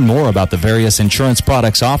 Learn more about the various insurance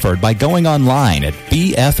products offered by going online at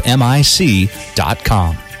bfmic.com.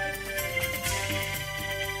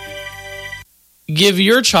 Give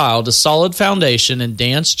your child a solid foundation in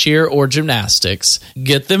dance, cheer, or gymnastics.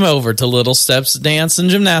 Get them over to Little Steps Dance and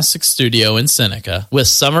Gymnastics Studio in Seneca. With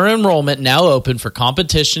summer enrollment now open for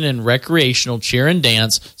competition and recreational cheer and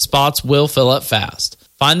dance, spots will fill up fast.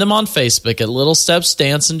 Find them on Facebook at Little Steps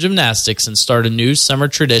Dance and Gymnastics and start a new summer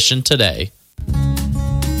tradition today.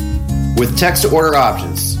 With text-to-order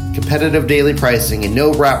options, competitive daily pricing, and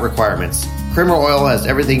no route requirements, Kramer Oil has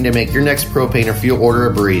everything to make your next propane or fuel order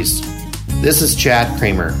a breeze. This is Chad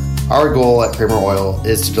Kramer. Our goal at Kramer Oil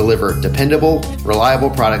is to deliver dependable, reliable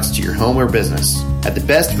products to your home or business at the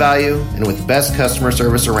best value and with the best customer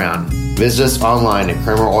service around. Visit us online at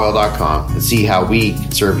krameroil.com and see how we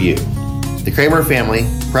can serve you. The Kramer family,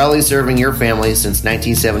 proudly serving your family since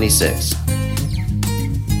 1976.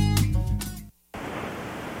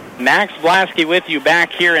 Max Blasky with you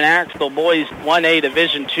back here in Axtell Boys 1A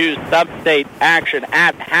Division II Sub-State action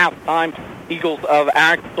at halftime. Eagles of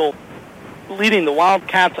Axtell leading the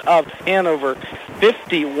Wildcats of Hanover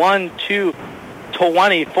 51-42.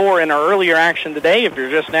 24 in our earlier action today. If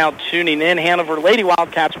you're just now tuning in, Hanover Lady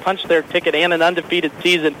Wildcats punched their ticket and an undefeated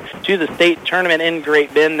season to the state tournament in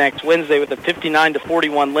Great Bend next Wednesday with a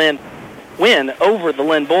 59-41 win over the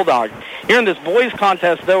Lynn Bulldogs. Here in this boys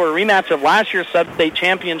contest, though, a rematch of last year's sub-state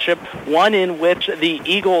championship, one in which the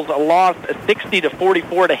Eagles lost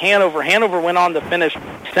 60-44 to Hanover. Hanover went on to finish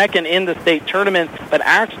second in the state tournament, but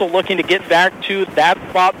Axtell looking to get back to that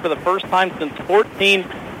spot for the first time since 15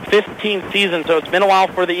 seasons. So it's been a while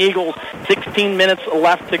for the Eagles. 16 minutes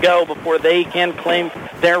left to go before they can claim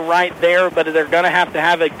they're right there, but they're going to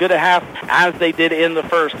have a good half as they did in the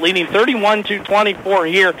first. Leading 31-24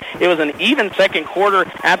 here. It was an even second quarter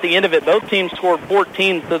at the end of it. Both teams scored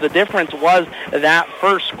 14, so the difference was that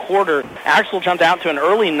first quarter. Axtell jumped out to an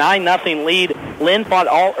early 9-0 lead.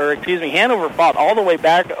 Hanover fought all the way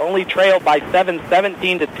back, only trailed by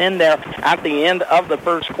 17-10 there at the end of the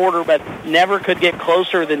first quarter, but never could get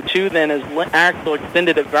closer than 2 then as Axtell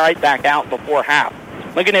extended it right back out before half.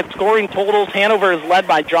 Looking at scoring totals, Hanover is led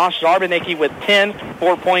by Josh Zarbanicki with 10,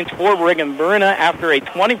 4 points for Brigham Bruna after a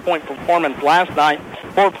 20-point performance last night.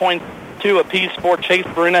 4 points, 2 apiece for Chase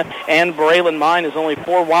Bruna, and Braylon Mine is only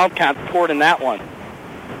 4 Wildcats scored in that one.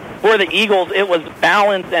 For the Eagles, it was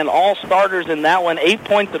balanced and all starters in that one. 8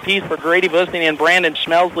 points apiece for Grady Busting and Brandon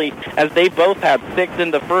Schmelsley as they both had 6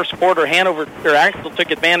 in the first quarter. Axtell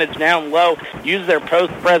took advantage down low, used their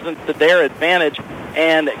post presence to their advantage,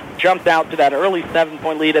 and jumped out to that early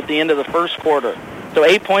 7-point lead at the end of the first quarter. So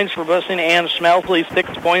 8 points for Busting and Schmelsley,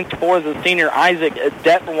 6 points for the senior Isaac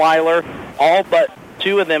Detweiler, all but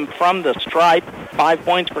 2 of them from the stripe. 5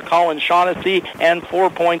 points for Colin Shaughnessy and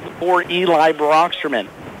 4 points for Eli Brocksterman.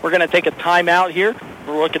 We're going to take a timeout here.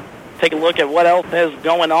 Take a look at what else is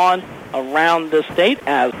going on around the state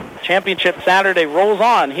as Championship Saturday rolls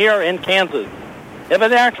on here in Kansas.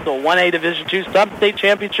 Evan Axtell, 1A Division II Sub-State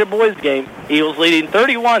Championship Boys game. Eagles leading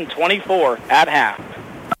 31-24 at half.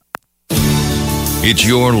 It's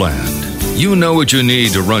your land. You know what you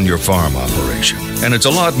need to run your farm operation. And it's a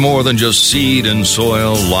lot more than just seed and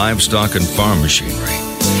soil, livestock, and farm machinery.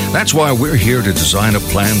 That's why we're here to design a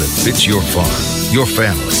plan that fits your farm, your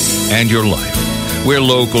family, and your life. We're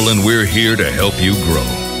local and we're here to help you grow.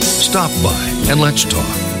 Stop by and let's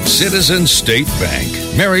talk. Citizens State Bank,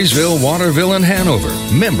 Marysville, Waterville, and Hanover.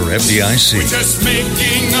 Member FDIC. We're just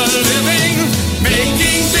making a living,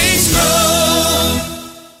 making things grow.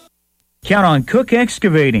 Count on Cook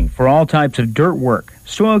Excavating for all types of dirt work,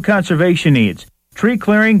 soil conservation needs, tree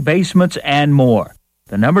clearing, basements, and more.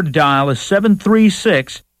 The number to dial is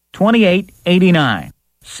 736-2889.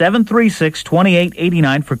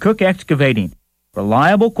 736-2889 for Cook Excavating.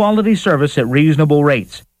 Reliable quality service at reasonable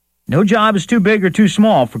rates. No job is too big or too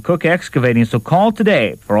small for Cook Excavating, so call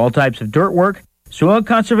today for all types of dirt work, soil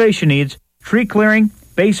conservation needs, tree clearing,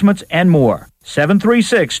 basements, and more.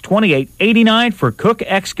 736-2889 for Cook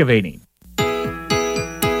Excavating.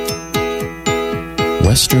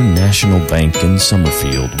 Western National Bank in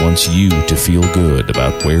Summerfield wants you to feel good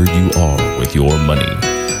about where you are with your money.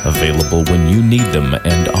 Available when you need them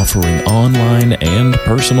and offering online and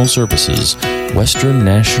personal services, Western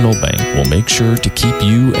National Bank will make sure to keep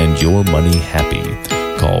you and your money happy.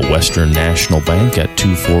 Call Western National Bank at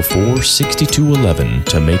 244-6211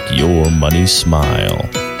 to make your money smile.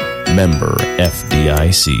 Member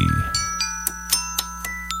FDIC.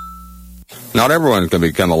 Not everyone can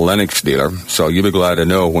become a Lennox dealer, so you'll be glad to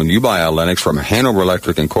know when you buy a Lennox from Hanover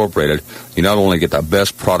Electric Incorporated, you not only get the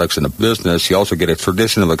best products in the business, you also get a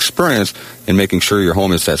traditional experience in making sure your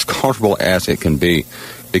home is as comfortable as it can be.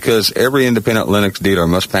 Because every independent Lennox dealer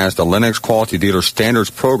must pass the Lennox Quality Dealer Standards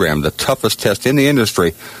Program, the toughest test in the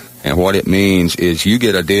industry. And what it means is you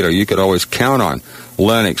get a dealer you could always count on.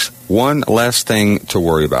 Lennox, one less thing to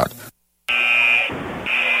worry about.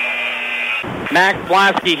 Max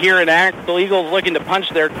Blasky here at Axtell. Eagles looking to punch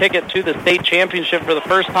their ticket to the state championship for the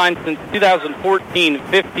first time since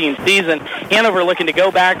 2014-15 season. Hanover looking to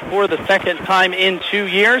go back for the second time in 2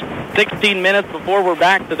 years. 16 minutes before we're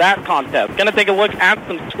back to that contest. Going to take a look at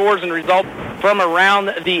some scores and results from around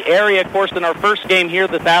the area. Of course, in our first game here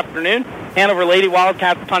this afternoon, Hanover Lady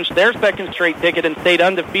Wildcats punched their second straight ticket and stayed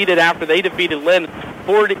undefeated after they defeated Lynn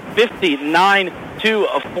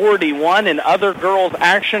 59-41. In other girls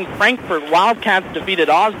action, Frankfort Wildcats defeated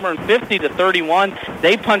Osborne 50-31.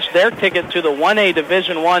 They punched their ticket to the 1A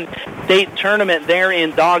Division I state tournament there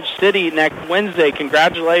in Dodge City next Wednesday.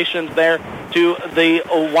 Congratulations there to the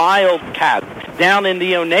Wildcats. Down in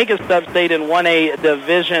the Onega Substate in 1A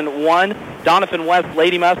Division I, Donovan West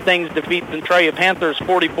Lady Mustangs defeat Centralia Panthers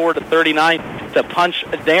 44-39 to punch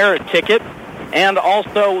their ticket. And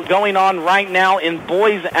also going on right now in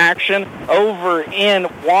boys action over in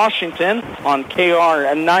Washington on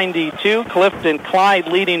KR92. Clifton Clyde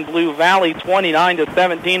leading Blue Valley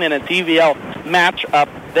 29-17 in a TVL match up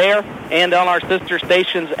there. And on our sister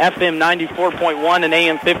stations, FM 94.1 and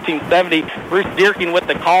AM 1570, Bruce Dierking with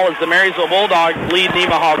the call as the Marysville Bulldogs lead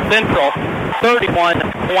Nemaha Central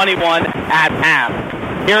 31-21 at half.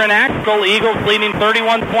 Here in Axtell, Eagles leading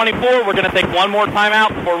 31-24. We're going to take one more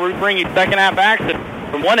timeout before we bring you second half action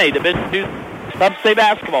from 1A Division II Sub-State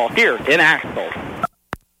basketball here in Axtell.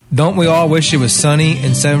 Don't we all wish it was sunny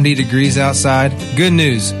and 70 degrees outside? Good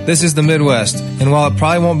news, this is the Midwest, and while it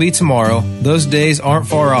probably won't be tomorrow, those days aren't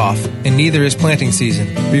far off, and neither is planting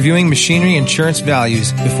season. Reviewing machinery insurance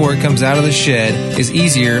values before it comes out of the shed is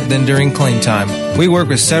easier than during claim time. We work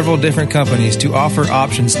with several different companies to offer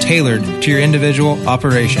options tailored to your individual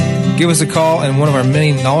operation. Give us a call, and one of our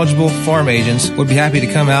many knowledgeable farm agents would be happy to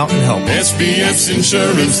come out and help. SBS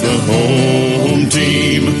Insurance, the home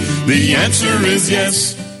team. The answer is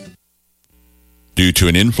yes. Due to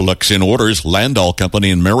an influx in orders, Landau Company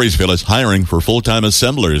in Marysville is hiring for full-time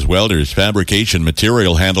assemblers, welders, fabrication,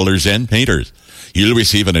 material handlers, and painters. You'll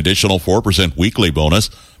receive an additional 4% weekly bonus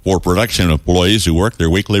for production employees who work their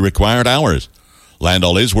weekly required hours.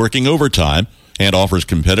 Landau is working overtime and offers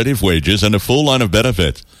competitive wages and a full line of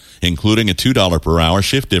benefits, including a $2 per hour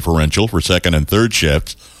shift differential for second and third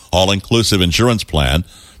shifts, all-inclusive insurance plan,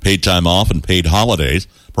 paid time off and paid holidays,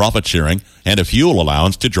 profit sharing, and a fuel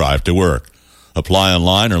allowance to drive to work. Apply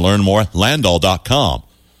online or learn more at Landau.com.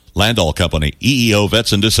 Landau Company, EEO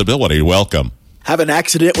Vets and Disability, welcome. Have an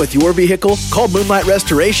accident with your vehicle? Call Moonlight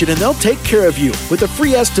Restoration and they'll take care of you with a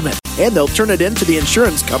free estimate. And they'll turn it into the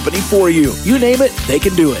insurance company for you. You name it, they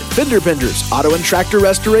can do it. Fender benders, auto and tractor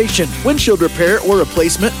restoration, windshield repair or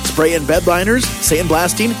replacement, spray and bed liners,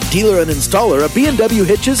 sandblasting, dealer and installer of B&W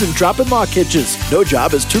hitches and drop and lock hitches. No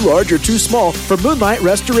job is too large or too small for Moonlight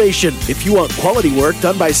Restoration. If you want quality work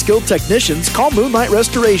done by skilled technicians, call Moonlight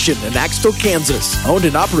Restoration in Axtell, Kansas. Owned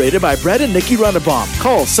and operated by Brett and Nikki Runnebaum.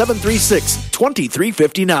 Call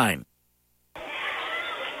 736-2359.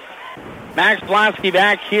 Max Blasky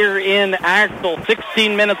back here in Axtell.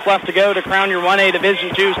 16 minutes left to go to crown your 1A Division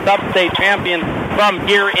II Sub-State champion from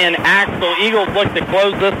here in Axtell. Eagles look to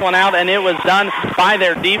close this one out, and it was done by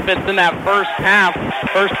their defense in that first half.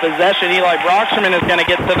 First possession, Eli Brocksherman is going to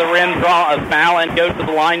get to the rim, draw a foul, and go to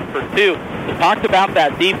the line for two. We talked about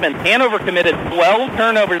that defense. Hanover committed 12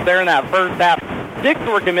 turnovers there in that first half. 6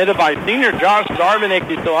 were committed by senior Josh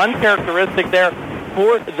Zarbanicki, so uncharacteristic there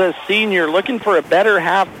for the senior. Looking for a better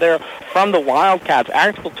half there from the Wildcats.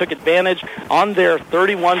 Axtell took advantage on their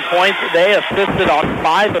 31 points. They assisted on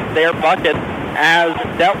 5 of their buckets as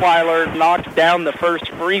Detweiler knocked down the first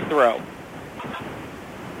free throw.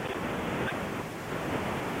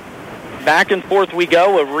 Back and forth we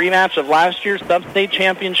go, a rematch of last year's Sub-State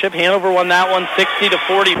Championship. Hanover won that one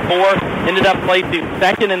 60-44, ended up placing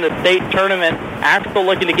second in the state tournament. Axtell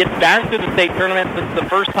looking to get back to the state tournament since the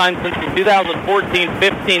first time since the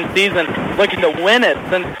 2014-15 season, looking to win it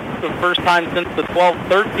since the first time since the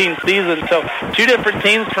 12-13 season. So two different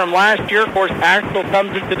teams from last year. Of course, Axtell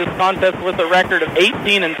comes into this contest with a record of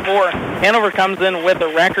 18-4. Hanover comes in with a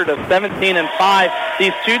record of 17-5.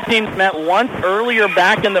 These two teams met once earlier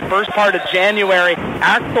back in the first part of January.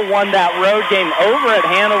 Axtell won that road game over at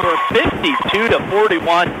Hanover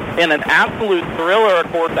 52-41 in an absolute thriller.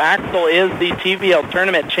 Of course, Axtell is the TVL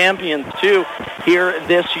tournament champions too here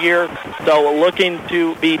this year. So looking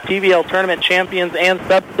to be TVL tournament champions and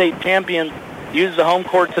sub-state champions, use the home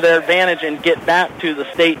court to their advantage and get back to the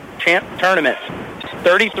state tournament.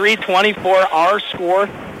 33-24 our score.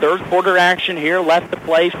 Third quarter action here left to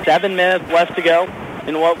play. 7 minutes left to go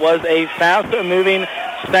in what was a fast-moving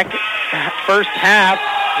first half.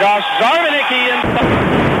 Josh Zarbanicki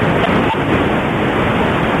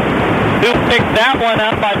who picked that one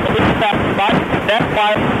up by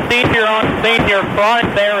senior on senior front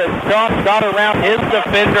there as Josh got around his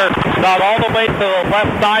defender, got all the way to the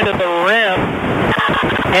left side of the rim.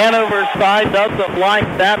 Hanover side doesn't like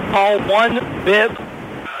that call one bit,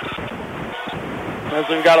 as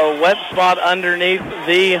we've got a wet spot underneath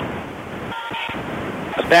the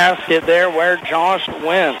basket there where Josh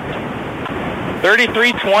went.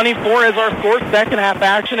 33-24 is our score. Second half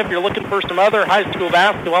action. If you're looking for some other high school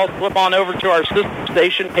basketball, flip on over to our sister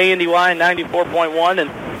station, KNDY 94.1 and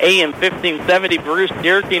AM 1570. Bruce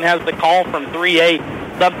Dierking has the call from 3A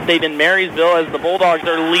Sub-State in Marysville as the Bulldogs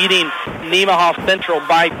are leading Nemaha Central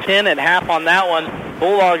by 10 at half on that one.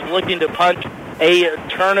 Bulldogs looking to punch a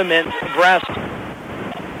tournament breast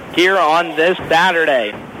here on this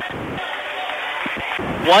Saturday.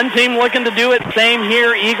 One team looking to do it, same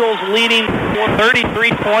here. Eagles leading for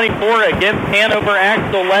 33-24 against Hanover.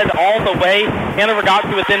 Axtell led all the way. Hanover got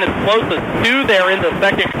to within as close as 2 there in the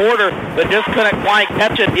second quarter, but just couldn't quite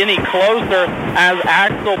catch it any closer as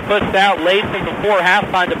Axtell pushed out late before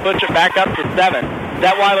halftime to push it back up to 7.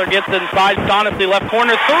 Detweiler gets inside. Shaughnessy left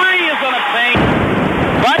corner. 3 is going to bank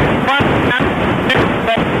right in front of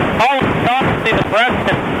Shaughnessy, the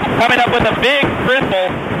freshman, coming up with a big triple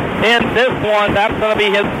in this one. That's going to be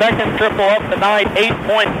his second triple of the night. 8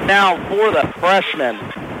 points now for the freshman.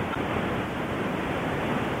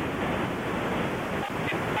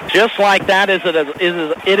 Just like that, it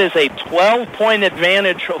is a 12-point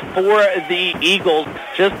advantage for the Eagles.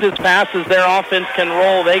 Just as fast as their offense can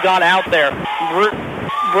roll, they got out there.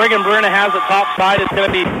 Brigham Bruna has it top side. It's going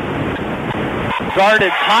to be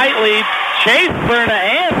guarded tightly. Chase Bruna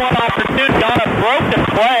and one opportunity on a broken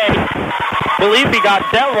play. I believe he got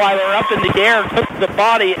Detweiler up in the air, took the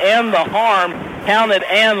body and the harm, counted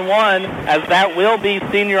and one, as that will be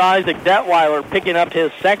senior Isaac Detweiler picking up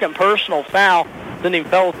his second personal foul, sending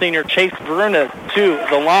fellow senior Chase Bruna to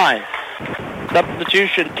the line.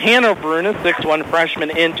 Substitution, Tanner Bruna, 6'1 freshman,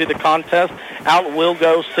 into the contest. Out will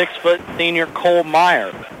go 6-foot senior Cole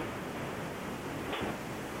Meyer.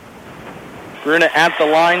 Bruna at the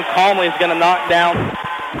line. Calmly is going to knock down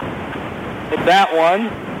with that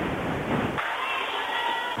one.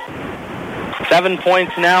 7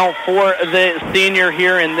 points now for the senior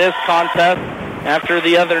here in this contest. After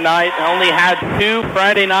the other night, only had 2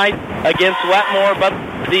 Friday night against Wetmore, but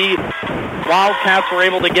the Wildcats were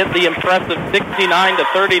able to get the impressive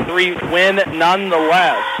 69-33 win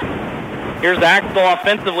nonetheless. Here's Axtell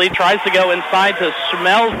offensively, tries to go inside to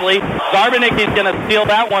Schmelsley. Zarbanicki's going to steal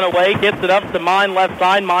that one away, gets it up to Mine left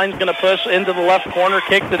side. Mine's going to push into the left corner,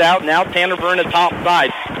 kicks it out. Now Tanner Bruna top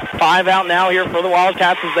side. 5 out now here for the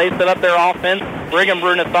Wildcats as they set up their offense. Brigham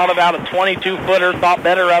Bruna thought about a 22-footer, thought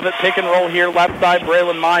better of it. Pick and roll here, left side,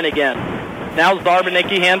 Braylon Mine again. Now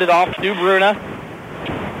Zarbanicki handed off to Bruna.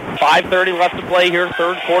 5:30 left to play here,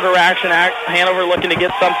 third quarter action. Hanover looking to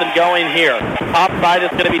get something going here. Top side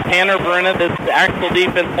is going to be Tanner Bruna. This Axtell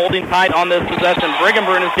defense holding tight on this possession. Brigham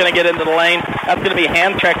Bruna is going to get into the lane. That's going to be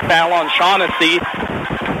hand check foul on Shaughnessy.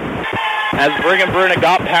 As Brigham Bruna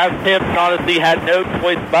got past him, Shaughnessy had no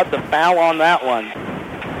choice but to foul on that one.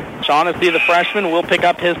 Shaughnessy, the freshman, will pick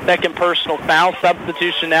up his second personal foul.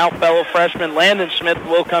 Substitution now, fellow freshman Landon Schmidt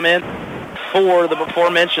will come in for the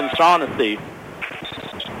before-mentioned Shaughnessy.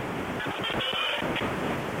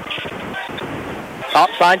 Top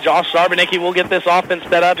side, Josh Zarbanicki will get this offense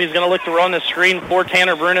set up. He's going to look to run the screen for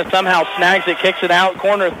Tanner Bruna. Somehow snags it, kicks it out.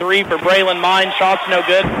 Corner 3 for Braylon Mine. Shot's no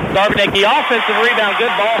good. Zarbanicki, offensive rebound.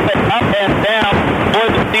 Good ball hit up and down for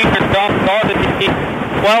the senior Zarbanicki.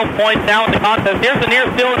 12 points now in the contest. Here's the near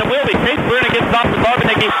steal, and it will be. Chase Bruna gets off to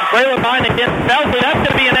Zarbanicki. Braylon Mine against Belsley. That's going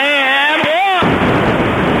to be an and one.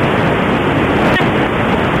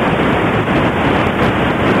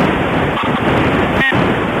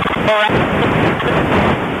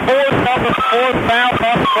 Fourth foul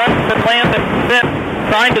on freshman Landon Smith,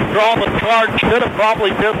 trying to draw the charge. Should have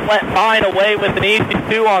probably just let Mine away with an easy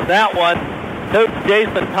 2 on that one. Coach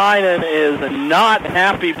Jason Tynan is not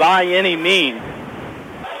happy by any means.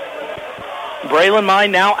 Braylon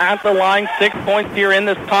Mine now at the line, 6 points here in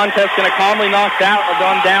this contest. Going to calmly knock down.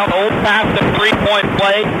 Old fashioned 3-point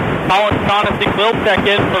play. Colin Shaughnessy will check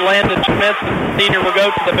in for Landon Schmidt. The senior will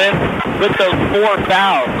go to the bench with those 4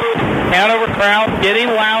 fouls. Hanover crowd getting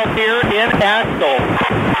loud here in Axtell.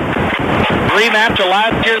 Rematch of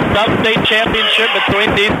last year's sub-state championship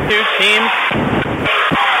between these two teams.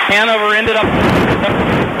 Hanover ended up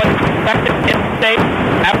second in state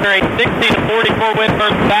after a 60-44 win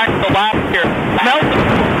versus Axtell last year. Nelson.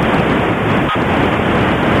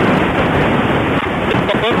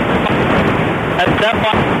 That's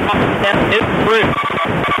that is through.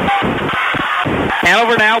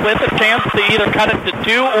 Hanover now with a chance to either cut it to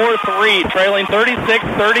 2 or 3, trailing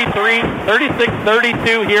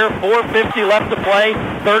 36-32 here, 4:50 left to play,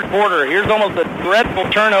 third quarter. Here's almost a dreadful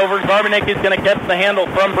turnover. Zarbanicki's going to get the handle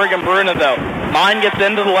from Brigham Bruna, though. Mine gets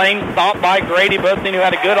into the lane, stopped by Grady Bussing, who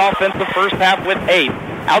had a good offensive first half with 8.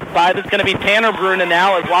 Outside, it's going to be Tanner Bruna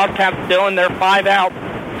now as Wildcats still in their 5-out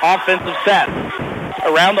offensive set.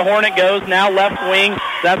 Around the horn it goes, now left wing.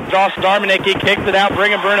 That's Josh Zarbanicki, kicks it out.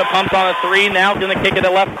 Brigham Bruna pumps on a 3. Now going to kick it to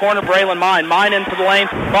left corner, Braylon Mine. Mine into the lane,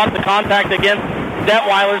 fought the contact against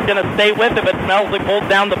Detweiler's going to stay with it, but Schmelsley pulls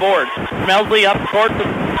down the board. Schmelsley up court to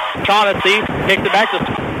Shaughnessy, kicks it back to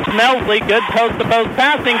Schmelsley. Good post-to-post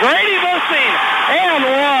passing. Grady Bussing, and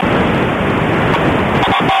one.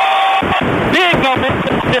 Big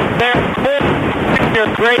momentum shift there.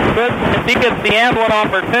 senior, great if he gets the and one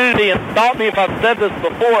opportunity, and stop me if I've said this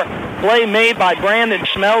before, play made by Brandon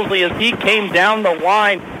Schmelsley as he came down the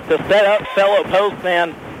line to set up fellow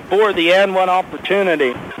postman for the and one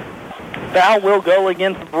opportunity. Foul will go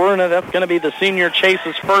against Bruna. That's going to be the senior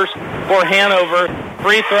Chase's first for Hanover.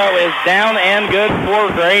 Free throw is down and good for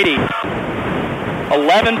Grady.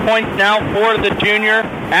 11 points now for the junior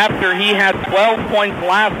after he had 12 points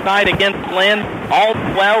last night against Lynn. All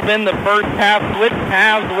 12 in the first half. Switch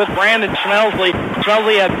halves with Brandon Schmelsley.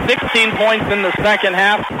 Schmelsley had 16 points in the second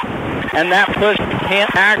half, and that pushed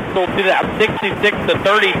Axtell to that 66-36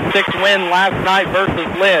 win last night versus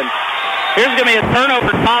Lynn. Here's going to be a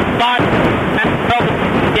turnover top side.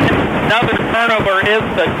 Another turnover is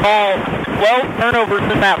the call. 12 turnovers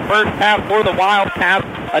in that first half for the Wildcats.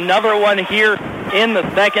 Another one here in the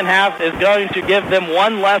second half is going to give them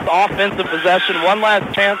one less offensive possession, one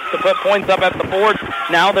last chance to put points up at the board.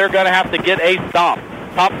 Now they're going to have to get a stop.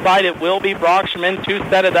 Top side, it will be Brockshman to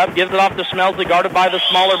set it up. Gives it off to Schmelsley, guarded by the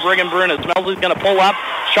smaller Brigham Bruna. Schmelsley's going to pull up.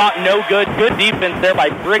 Shot no good. Good defense there by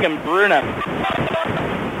Brigham Bruna.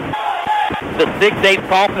 The 6'8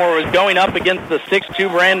 sophomore was going up against the 6'2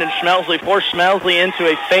 Brandon Schmelsley. Forced Schmelsley into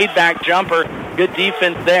a fade-back jumper. Good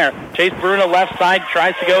defense there. Chase Bruna left side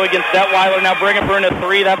tries to go against Detweiler. Now Brigham Bruna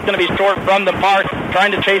three. That's going to be short from the mark.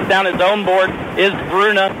 Trying to chase down his own board is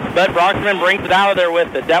Bruna, but Brockman brings it out of there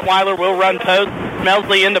with it. Detweiler will run post.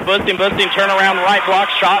 Schmelsley into Busting. Busting turnaround right block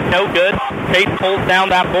shot. No good. Chase pulls down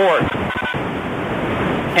that board.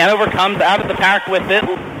 Hanover comes out of the pack with it,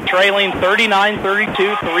 trailing 39-32.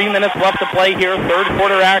 3 minutes left to play here. Third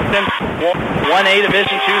quarter action. 1A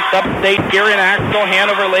Division II Sub-State here in Axtell.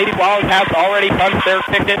 Hanover Lady Wildcats already punched their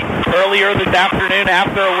ticket earlier this afternoon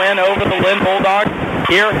after a win over the Lynn Bulldogs.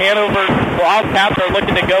 Here, Hanover Wildcats are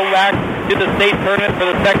looking to go back to the state tournament for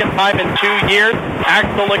the second time in 2 years.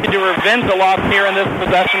 Axtell looking to revenge a loss here in this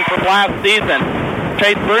possession from last season.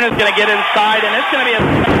 Chase Bruna's going to get inside, and it's going to be a...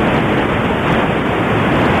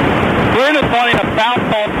 Bruna's wanting a foul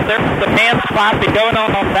call. There's the hand slapping going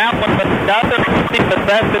on that one, but another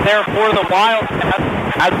possession there for the Wildcats,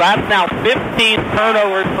 as that's now 15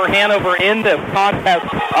 turnovers for Hanover in this contest.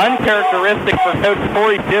 Uncharacteristic for Coach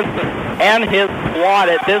Corey Jensen and his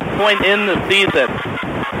squad at this point in the season.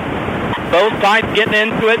 Both sides getting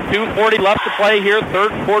into it. 2:40 left to play here.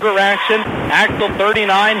 Third quarter action. Axtell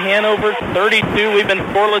 39, Hanover 32. We've been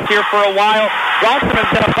scoreless here for a while.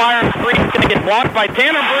 Rossman's going to fire a three. He's going to get blocked by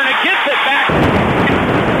Tanner Bruna. Gets it back.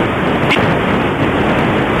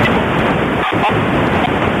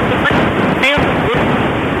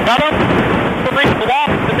 Another three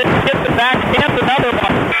blocks, and then gets it back. Hands another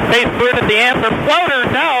one. Chase Bruna the answer.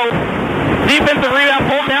 Floater, no. Defensive rebound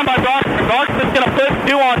pulled down by Brockman. Brockman's going to put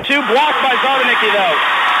 2-on-2. Blocked by Zarbanecki, though.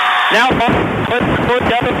 Now, put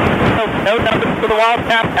the other. No numbers for the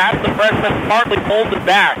Wildcats. As the freshman partly pulls it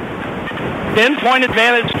back. 10-point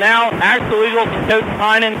advantage now. Axtell Eagles and Coach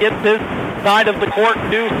Tynan gets his side of the court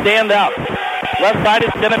to stand up. Left side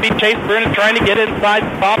is going to be Chase Bruna trying to get inside.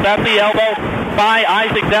 Popped at the elbow by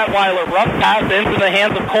Isaac Detweiler. Rough pass into the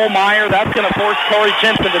hands of Cole Meyer. That's going to force Corey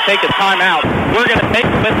Jensen to take a timeout. We're going to take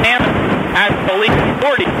Smith Hammond at the lead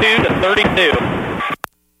 42-32.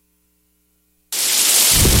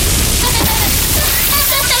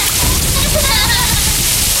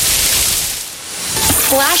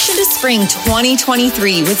 Splash into spring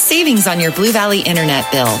 2023 with savings on your Blue Valley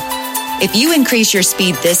internet bill. If you increase your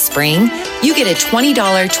speed this spring, you get a $20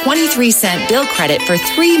 23-cent bill credit for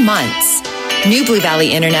 3 months. New Blue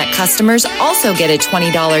Valley internet customers also get a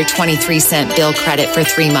 $20 23-cent bill credit for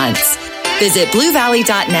 3 months. Visit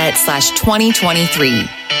bluevalley.net/2023.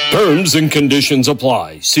 Terms and conditions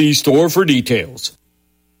apply. See store for details.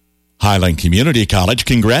 Highland Community College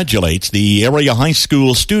congratulates the area high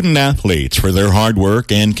school student athletes for their hard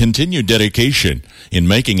work and continued dedication in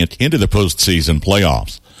making it into the postseason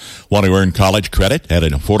playoffs. Want to earn college credit at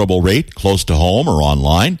an affordable rate close to home or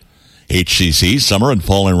online? HCC summer and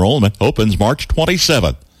fall enrollment opens March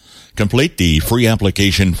 27th. Complete the free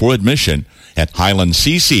application for admission at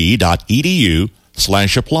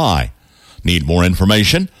highlandcc.edu/apply. Need more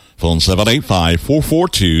information? Phone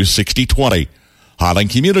 785-442-6020. Highland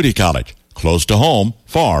Community College, close to home,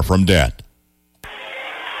 far from debt.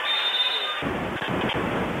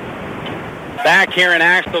 Back here in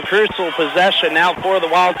Axtell, crucial possession now for the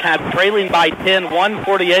Wildcats, trailing by 10,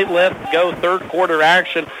 1:48 left to go, third quarter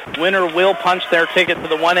action. Winner will punch their ticket to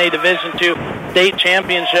the 1A Division II State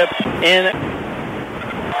Championship in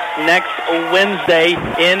next Wednesday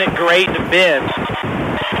in Great Bend.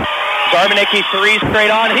 Zarbanecki three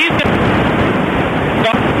straight on. He's going to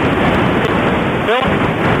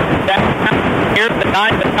Here's the 9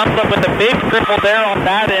 that comes up with a big triple there on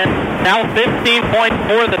that end. Now 15 points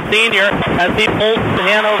for the senior as he pulls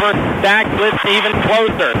Hanover back with even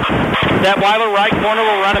closer. Detweiler right corner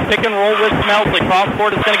will run a pick and roll with Smelsley. Cross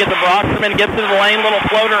court is going to get to Brocksterman. Gets to the lane. Little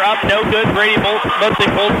floater up. No good. Brady Bussey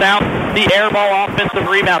pulls down the air ball offensive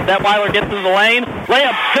rebound. Detweiler gets to the lane.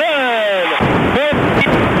 Layup good.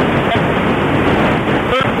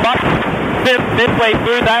 Midway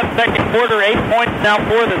through that second quarter, 8 points now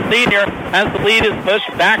for the senior as the lead is pushed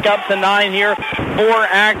back up to 9 here for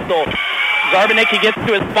Axtell. Zarbanicki gets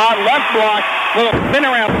to his spot, left block, little spin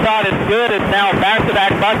around shot is good. It's now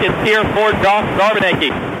back-to-back buckets here for Josh Zarbanicki.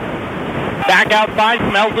 Back outside,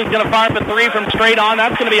 Smelsley's going to fire up a 3 from straight on.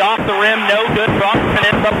 That's going to be off the rim, no good. Brockman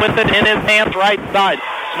ends up with it in his hands right side.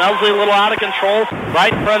 Smelsley a little out of control, right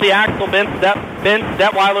in front of the Axtell bench.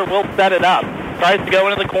 Detweiler will set it up. Tries to go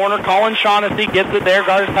into the corner. Colin Shaughnessy gets it there.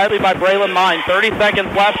 Guarded tightly by Braylon Mine. 30 seconds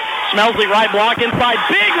left. Smelsley right block inside.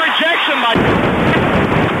 Big rejection by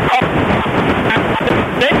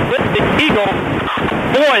with the Eagles.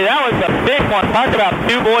 Boy, that was a big one. Talk about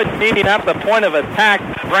two boys meeting at the point of attack.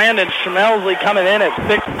 Brandon Smelsley coming in at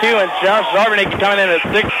 6'2", and Josh Zarbanicki coming in at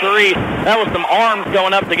 6'3". That was some arms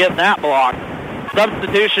going up to get that block.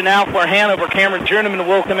 Substitution now for Hanover. Cameron Journeyman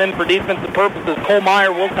will come in for defensive purposes. Cole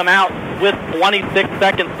Meyer will come out with 26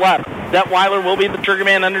 seconds left. Detweiler will be the trigger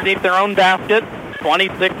man underneath their own basket.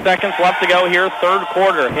 26 seconds left to go here, third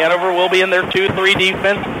quarter. Hanover will be in their 2-3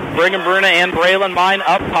 defense. Brigham Bruna and Braylon Mine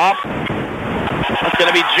up top. That's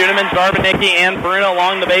going to be Journeyman, Zarbanicki, and Bruna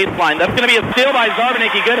along the baseline. That's going to be a steal by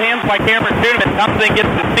Zarbanicki. Good hands by Cameron Journeyman. Comes in,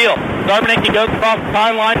 gets the steal. Zarbanicki goes across the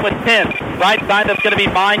timeline with 10. Right side, that's going to be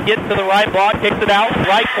Mine. Gets to the right block, kicks it out.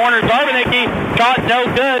 Right corner, Zarbanicki. Shot no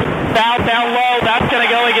good. Foul down low. That's going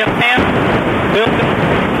to go against Cameron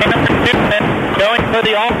Journeyman going for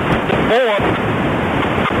the offensive board.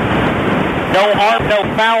 No harm, no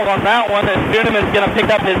foul on that one. And Journeyman's going to pick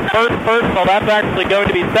up his first personal. That's actually going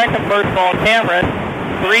to be second personal on Cameron.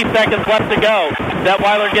 3 seconds left to go.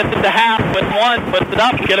 Detweiler gets it to half with 1. Puts it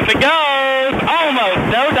up. Good if it goes. Almost.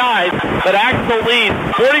 No dive. But Axtell leads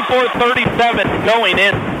 44-37 going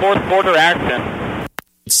in fourth quarter action.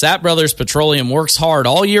 Sapp Brothers Petroleum works hard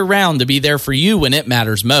all year round to be there for you when it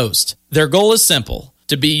matters most. Their goal is simple: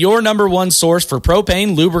 to be your number one source for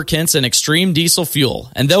propane, lubricants, and extreme diesel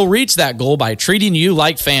fuel. And they'll reach that goal by treating you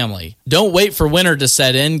like family. Don't wait for winter to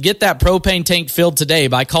set in. Get that propane tank filled today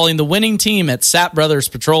by calling the winning team at Sapp Brothers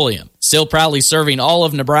Petroleum. Still proudly serving all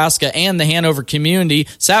of Nebraska and the Hanover community,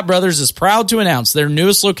 Sapp Brothers is proud to announce their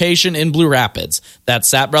newest location in Blue Rapids. That's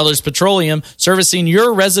Sapp Brothers Petroleum, servicing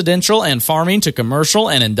your residential and farming to commercial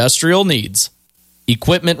and industrial needs.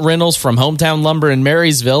 Equipment rentals from Hometown Lumber in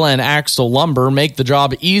Marysville and Axtell Lumber make the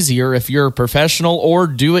job easier if you're a professional or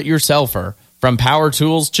do-it-yourselfer. From power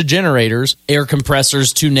tools to generators, air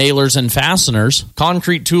compressors to nailers and fasteners,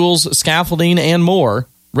 concrete tools, scaffolding, and more.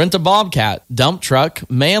 Rent a Bobcat, dump truck,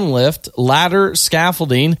 man lift, ladder,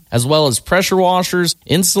 scaffolding, as well as pressure washers,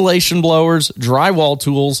 installation blowers, drywall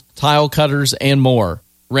tools, tile cutters, and more.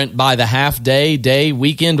 Rent by the half day, day,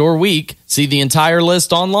 weekend, or week. See the entire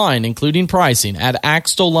list online, including pricing, at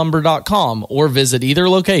axtelllumber.com or visit either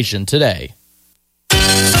location today.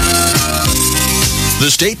 The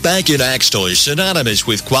State Bank in Axtell is synonymous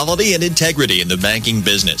with quality and integrity in the banking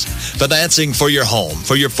business. Financing for your home,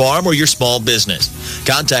 for your farm, or your small business.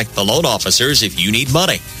 Contact the loan officers if you need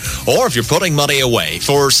money, or if you're putting money away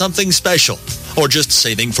for something special, or just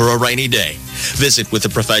saving for a rainy day. Visit with the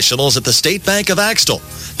professionals at the State Bank of Axtell.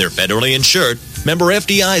 They're federally insured, member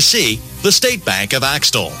FDIC, the State Bank of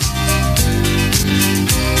Axtell.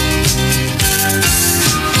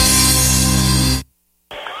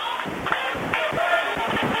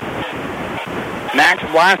 Max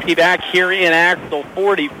Blasky back here in Axtell.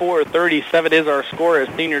 44-37 is our score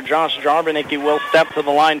as senior Josh Zarbanicki will step to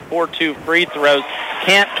the line for 2 free throws.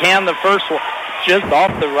 Can't can the first one, just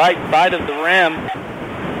off the right side of the rim.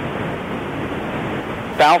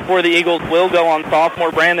 Foul for the Eagles will go on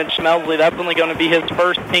sophomore Brandon Smelsley. That's only going to be his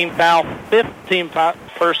first team foul, 5th team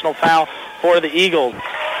personal foul for the Eagles.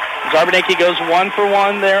 Zarbanicki goes 1 for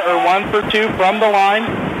 1 there, or 1 for 2 from the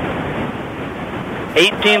line.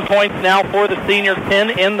 18 points now for the senior,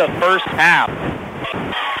 10 in the first half.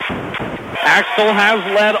 Axtell has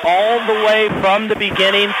led all the way from the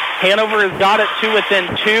beginning. Hanover has got it to within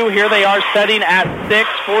 2. Here they are setting at 6.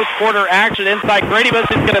 Fourth quarter action inside. Grady Buss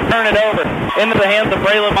is going to turn it over into the hands of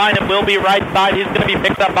Braylon Mine. It will be right side. He's going to be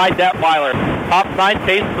picked up by Detweiler. Top side,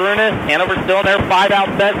 Chase Bruna. Hanover still in there. 5 out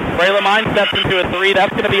set. Braylon Mine steps into a 3.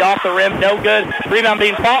 That's going to be off the rim. No good. Rebound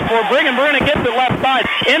being fought for. Brigham Bruna gets it left side.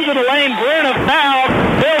 Into the lane. Bruna fouled.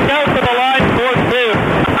 They'll go to the line for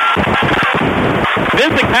 2.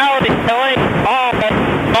 physicality playing off.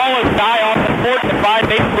 Smallest guy off the court to find.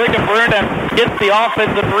 Maybe Brigham Bruna gets the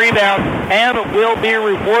offensive rebound and will be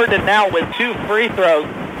rewarded now with 2 free throws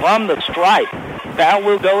from the stripe. Foul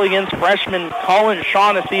will go against freshman Colin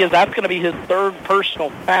Shaughnessy, as that's going to be his 3rd personal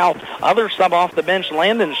foul. Other sub off the bench,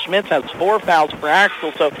 Landon Schmitz has 4 fouls for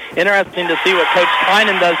Axtell, so interesting to see what Coach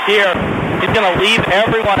Kleinen does here. He's going to leave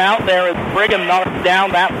everyone out there as Brigham knocks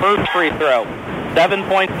down that first free throw. 7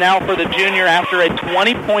 points now for the junior after a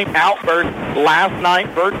 20-point outburst last night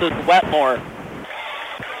versus Wetmore.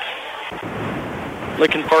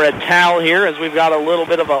 Looking for a towel here as we've got a little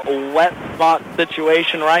bit of a wet spot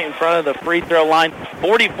situation right in front of the free throw line.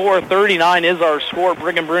 44-39 is our score.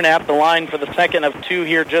 Brigham Bruna at the line for the second of 2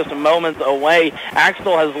 here, just moments away.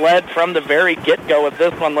 Axtell has led from the very get-go of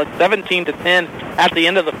this one, led 17-10 at the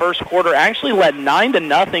end of the first quarter. Actually led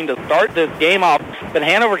 9-0 to start this game off, but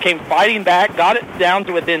Hanover came fighting back, got it down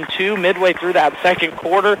to within 2 midway through that second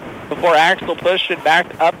quarter before Axtell pushed it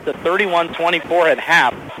back up to 31-24 at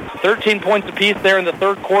half. 13 points apiece there in the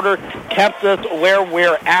third quarter kept us where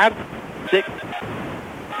we're at.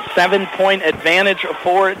 7-point advantage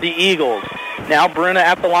for the Eagles. Now Bruna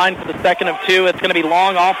at the line for the second of 2. It's going to be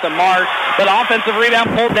long off the mark, but offensive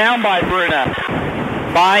rebound pulled down by Bruna.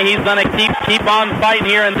 He's going to keep on fighting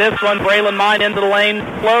here in this one. Braylon Mine into the lane.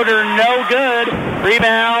 Floater, no good.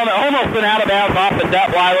 Rebound, almost been out of bounds off the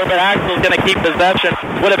Detweiler, but Axtell's going to keep possession.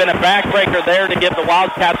 Would have been a backbreaker there to give the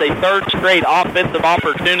Wildcats a 3rd straight offensive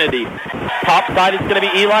opportunity. Top side is going to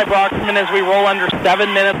be Eli Broxman as we roll under 7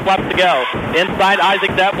 minutes left to go. Inside,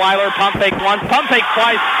 Isaac Detweiler, pump fake once, pump fake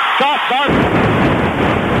twice. Shot,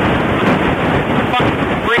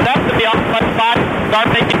 bring up to the offside spot.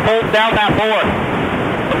 Darvinacki pulls down that board.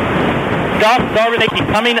 Josh Darvinacki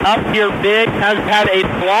coming up here big, has had a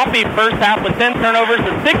sloppy first half with 10 turnovers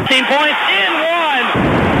and 16 points in one.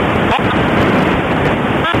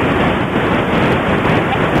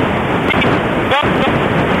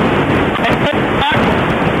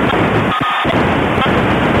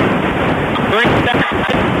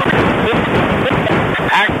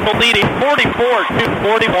 Axtell leading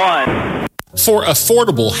 44-41. For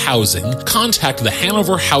affordable housing, contact the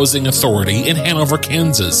Hanover Housing Authority in Hanover,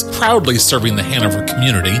 Kansas. Proudly serving the Hanover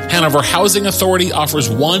community, Hanover Housing Authority offers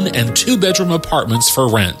 1- and 2-bedroom apartments for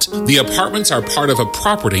rent. The apartments are part of a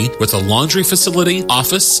property with a laundry facility,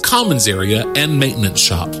 office, commons area, and maintenance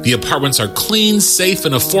shop. The apartments are clean, safe,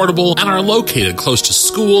 and affordable and are located close to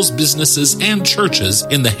schools, businesses, and churches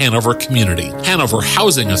in the Hanover community. Hanover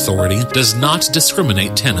Housing Authority does not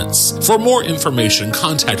discriminate tenants. For more information,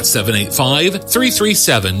 contact 785-337-2692.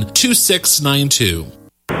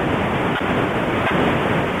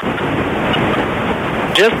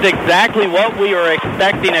 Just exactly what we were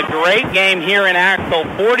expecting. A great game here in Axtell.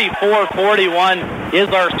 44-41 is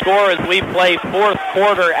our score as we play fourth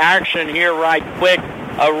quarter action here right quick.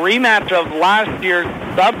 A rematch of last year's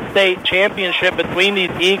sub-state championship between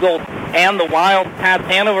these Eagles and the Wildcats.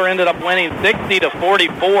 Hanover ended up winning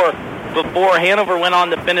 60-44 before Hanover went on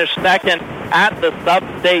to finish second at the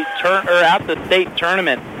state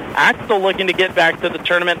tournament. Axtell looking to get back to the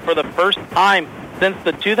tournament for the first time since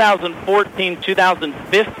the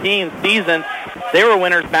 2014-2015 season. They were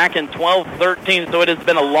winners back in 12-13, so it has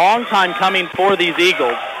been a long time coming for these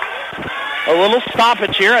Eagles. A little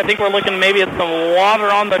stoppage here. I think we're looking maybe at some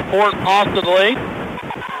water on the court possibly.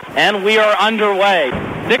 And we are underway.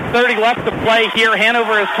 6:30 left to play here.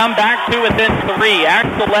 Hanover has come back to within 3.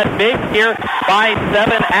 Axtell led big here by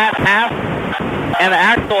 7 at half. And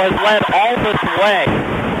Axtell has led all this way.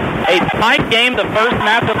 A tight game, the first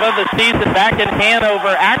matchup of the season back in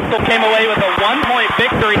Hanover. Axtell came away with a 1-point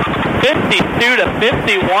victory,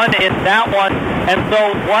 52-51 in that one. And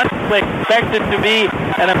so what's expected to be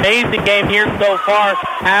an amazing game here so far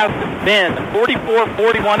has been.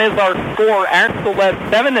 44-41 is our score. Axtell led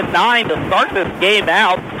 7-9 to start this game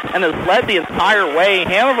out and has led the entire way.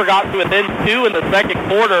 Hanover got to within 2 in the second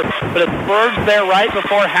quarter, but it surged there right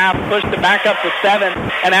before half, pushed it back up to 7,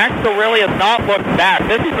 and Axtell really has not looked back.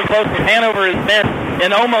 This is the closest Hanover has been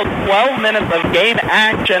in almost 12 minutes of game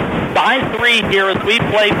action by 3 here as we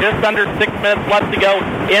play just under 6 minutes left to go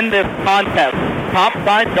in this contest. Top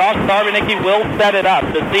side, Josh Darvinacki will set it up.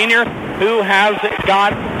 The senior who has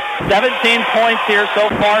got 17 points here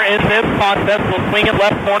so far in this contest will swing it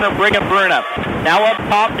left corner, Brigham Bruna. Now up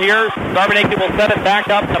top here, Darvinacki will set it back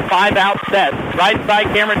up in a 5-out set. Right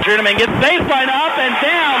side, Cameron Juneman gets baseline up and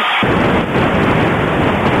down.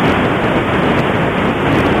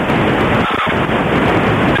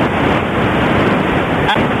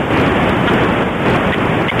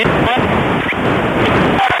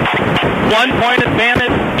 One-point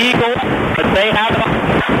advantage, Eagles, but they have it.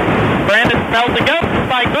 Brandon smells to go.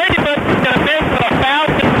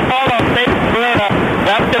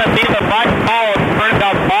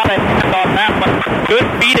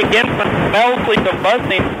 Smelsley to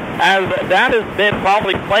Bussing, as that has been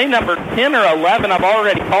probably play number 10 or 11 I've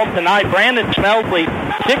already called tonight. Brandon Smelsley,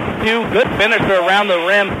 6'2", good finisher around the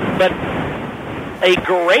rim, but a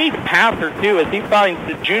great passer, too, as he finds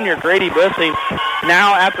the junior Grady Bussing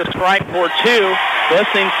now at the strike for 2.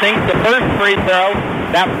 Bussing sinks the first free throw.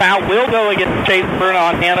 That foul will go against Chase Bruno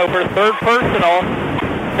on Hanover. Third personal.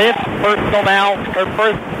 Fifth personal now, or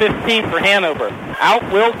first 15 for Hanover. Out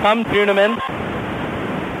will come Juneman.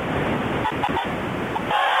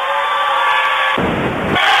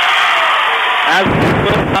 As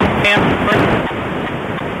will come Hanover.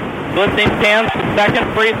 Bussing stands the second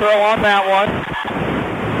free throw on that one.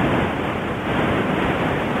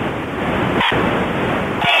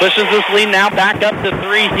 Pushes this lead now back up to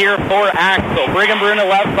 3 here for Axtell. Brigham Bruno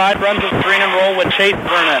left side runs a screen and roll with Chase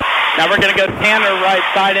Bruno. Now we're going to go Tanner right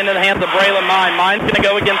side into the hands of Braylon Mine. Mine's going to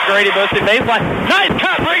go against Grady Bussing. Baseline. Nice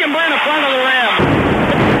cut. Brigham Bruno front of the rim.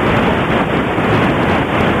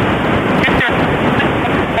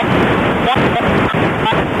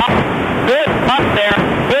 Good cut there.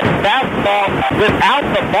 Good basketball without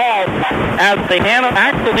the ball as the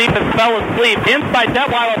Axtell defense fell asleep. Inside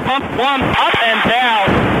Detweiler pumps Blum up and down.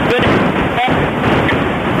 Good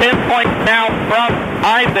 10 points now from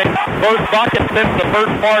Isaac. First bucket since the first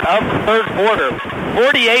part of the third quarter.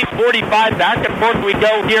 48-45, back and forth we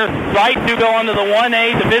go here. Right to go on to the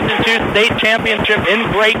 1A Division II State Championship in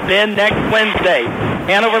Great Bend next Wednesday.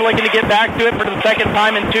 Hanover looking to get back to it for the second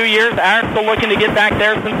time in 2 years. Axtell looking to get back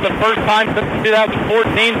there since the first time since the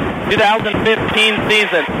 2014-2015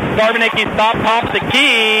 season. Sarbanicki stop off the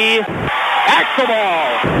key. Axtell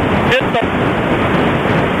ball. Hits the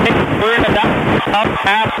tough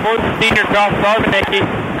pass for the senior Josh Sarbanicki.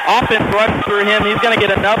 Offense runs through him. He's going to get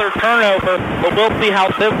another turnover, but we'll see how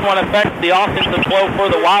this one affects the offensive flow for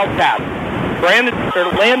the Wildcats. Landon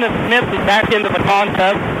Smith is back into the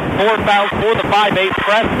contest. 4 fouls for the 5'8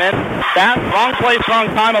 freshman. That's wrong place, wrong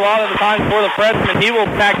time a lot of the times for the freshman. He will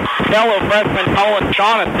attack fellow freshman Colin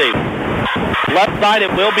Shaughnessy. Left side, it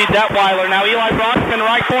will be Detweiler. Now Eli Broxman,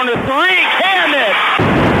 right corner, 3, can it!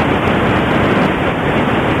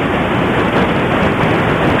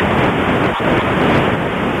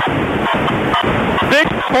 6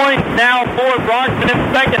 points now for Broxton in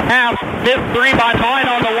the second half. Missed 3 by Mine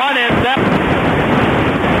on the one end.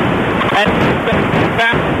 And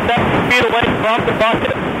 7 feet away from the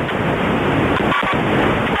bucket.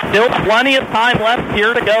 Still plenty of time left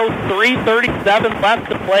here to go. 3:37 left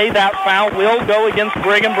to play. That foul will go against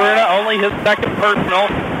Brigham Bruno, only his second personal.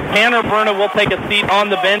 Tanner Bruno will take a seat on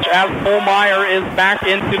the bench as Holmeyer is back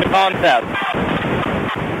into the contest.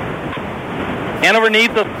 Hanover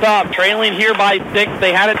needs a stop, trailing here by 6.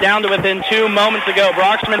 They had it down to within 2 moments ago.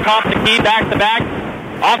 Broxman tops the key back to back.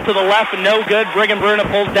 Off to the left and no good. Brigham Bruno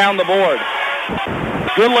pulls down the board.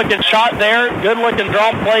 Good looking shot there. Good looking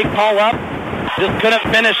draw play call up. Just couldn't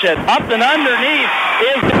finish it. Up and underneath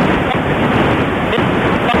is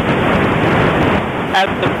as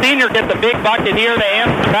the senior gets a big bucket here to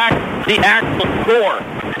answer back the Axtell score.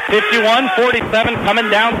 51-47 coming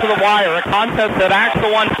down to the wire. A contest that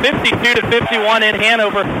Axtell won 52-51 in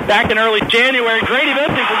Hanover back in early January. Grady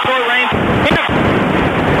Bussing from short range.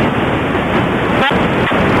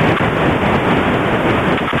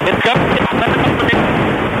 It's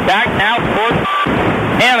back now towards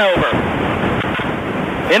Hanover.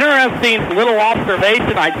 Interesting little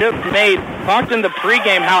observation I just made. Talked in the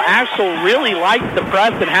pregame how Axtell really likes to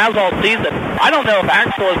press and has all season. I don't know if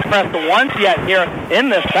Axtell has pressed once yet here in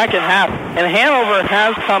the second half. And Hanover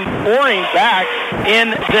has come pouring back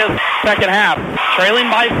in this second half. Trailing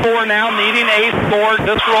by 4 now, needing a score.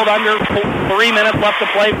 Just rolled under 3 minutes left to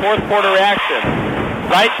play, fourth quarter reaction.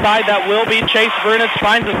 Right side, that will be Chase Bruno.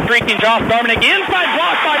 Finds a streaking Josh Darmanick. Inside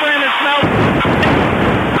block by Brandon Snell.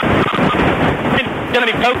 Going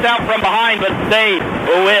to be poked out from behind, but stayed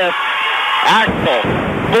with Axtell.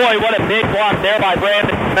 Boy, what a big block there by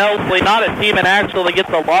Brandon Smelsley. Not a team in Axtell that gets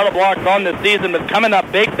a lot of blocks on this season, but coming up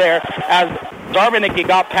big there as Darbanicki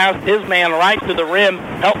got past his man right to the rim.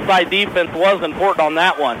 Help side defense was important on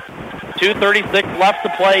that one. 2:36 left to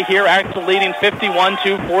play here. Axtell leading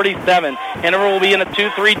 51-47. Hanover will be in a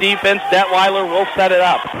 2-3 defense. Detweiler will set it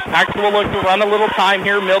up. Axtell will look to run a little time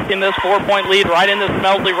here, milking this 4-point lead right into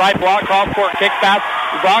Smelsley. Right block, cross-court kick pass.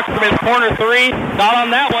 Broxman corner 3. Not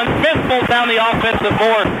on that one. Smith pulls down the offensive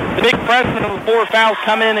board. The big freshman of the 4 fouls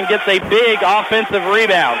come in and gets a big offensive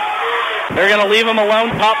rebound. They're going to leave him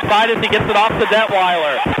alone top side as he gets it off to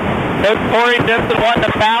Detweiler. Coach Corey Jensen wanting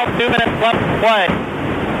to foul. 2 minutes left to play.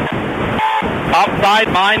 Outside,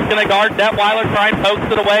 Mine's going to guard Detweiler, trying pokes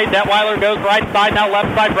it away. Detweiler goes right side, now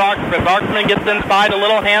left side, Broxman. Broxman gets inside, a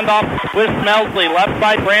little handoff with Smelsley. Left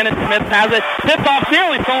side, Brandon Smith has it. Tipped off,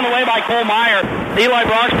 nearly thrown away by Cole Meyer. Eli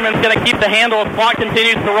Broxman's going to keep the handle. Clock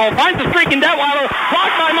continues to roll. Finds the streak in Detweiler.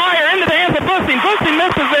 Blocked by Meyer into the hands of Bussing. Bussing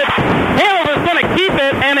misses it. Hanover's going to keep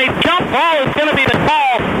it, and a jump ball is going to be the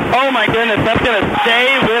call. Oh my goodness, that's going to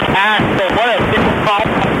stay with Axtell. What a big call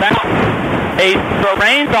about. A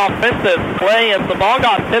strange offensive play as the ball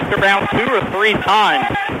got tipped around 2 or 3 times.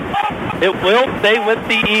 It will stay with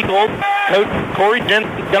the Eagles. Coach Corey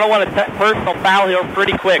Jensen's going to want a personal foul here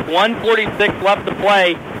pretty quick. 1:46 left to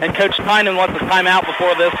play, and Coach Tynan wants a timeout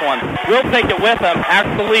before this one. We'll take it with him.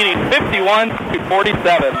 Axtell leading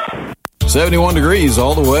 51-47. 71 degrees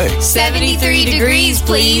all the way. 73 degrees,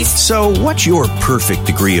 please. So what's your perfect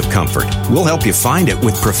degree of comfort? We'll help you find it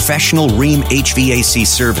with professional Rheem HVAC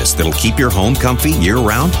service that'll keep your home comfy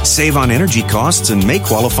year-round, save on energy costs, and may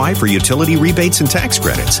qualify for utility rebates and tax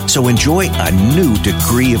credits. So enjoy a new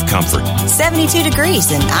degree of comfort. 72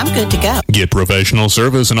 degrees, and I'm good to go. Get professional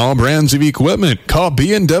service in all brands of equipment. Call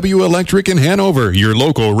B&W Electric in Hanover, your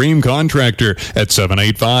local Rheem contractor, at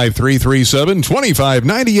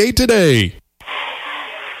 785-337-2598 today.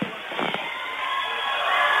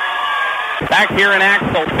 Back here in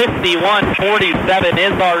Axtell, 51-47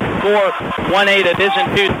 is our score. 1A Division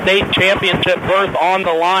II state championship berth on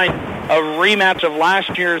the line. A rematch of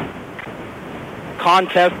last year's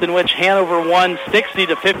contest in which Hanover won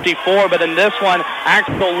 60-54, but in this one,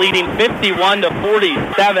 Axtell leading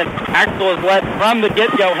 51-47. Axtell has led from the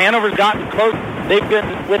get-go. Hanover's gotten close. They've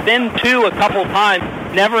been within 2 a couple times,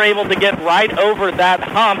 never able to get right over that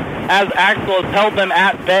hump as Axtell has held them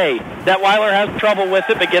at bay. Detweiler has trouble with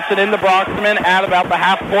it, but gets it into Broxman at about the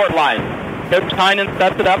half-court line. Coach Tynan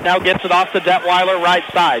sets it up, now gets it off to Detweiler right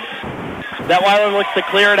side. Detweiler looks to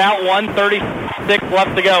clear it out, 1:36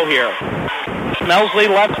 left to go here. Smelsley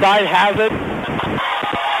left side has it.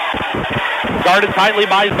 Guarded tightly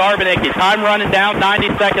by Zarbanicki. Time running down,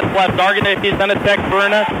 90 seconds left. Zarbanicki's going to check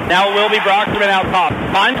Bruna. Now it will be Broxman out top.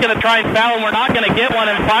 Mine's going to try and foul, and we're not going to get one.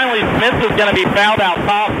 And finally, Smith is going to be fouled out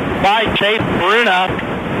top by Chase Bruna.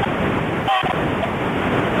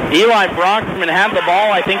 Eli Broxman had the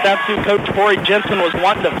ball. I think that's who Coach Corey Jensen was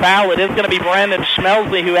wanting to foul. It is going to be Brandon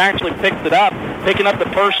Schmelsley who actually picks it up. Picking up the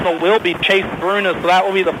personal will be Chase Bruna, so that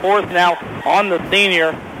will be the 4th now on the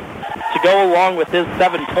senior to go along with his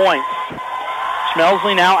 7 points.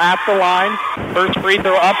 Schmelsley now at the line. First free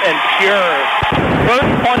throw up and pure.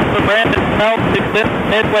 First point for Brandon Schmelsley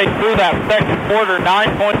midway through that second quarter.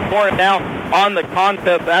 9 points for him now on the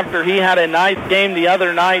contest after he had a nice game the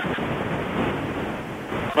other night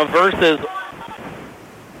versus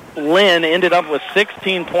Lynn. Ended up with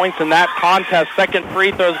 16 points in that contest. Second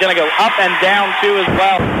free throw is going to go up and down too as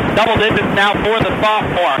well. Double digits now for the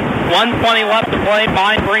sophomore. 1:20 left to play.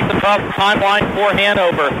 Mine brings it across the timeline for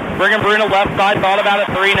Hanover. Brigham Bruna left side, thought about a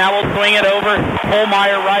 3. Now we'll swing it over.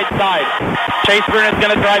 Holmeyer right side. Chase Bruna's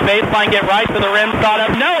going to drive baseline, get right to the rim. Shot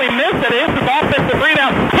up. No, he missed it. It's his offensive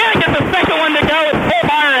rebound. Can't get the second one to go. It's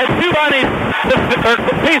Holmeyer has 2 bunnies.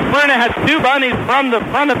 Chase Bruna has 2 bunnies from the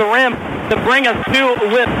front of the rim to bring us to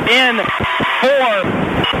within 4.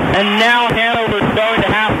 And now Hanover's going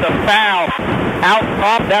to have to foul. Out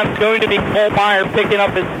top, that's going to be Cole Meyer picking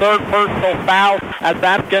up his 3rd personal foul, as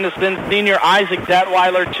that's going to send senior Isaac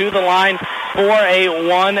Detweiler to the line for a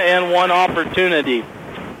 1-and-1 opportunity.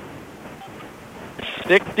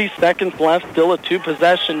 60 seconds left, still a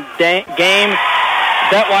 2-possession game.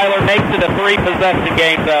 Detweiler makes it a 3-possession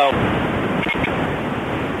game, though.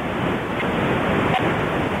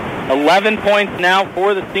 11 points now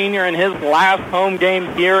for the senior in his last home game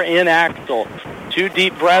here in Axtell. 2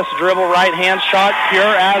 deep breaths, dribble, right-hand shot, pure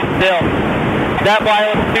as still.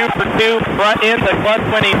 Detweiler 2 for 2, front end, the clutch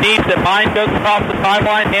when he needs it. Mine goes across the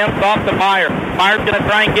timeline, hands off to Meyer. Meyer's going to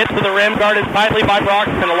try and get to the rim, guarded tightly by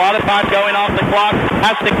Broxton. A lot of time going off the clock,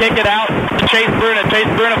 has to kick it out to Chase Bruna.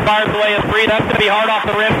 Chase Bruna fires away a 3, that's going to be hard off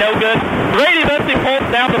the rim, no good. Grady Bussey pulls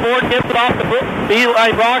down the board, gets it off the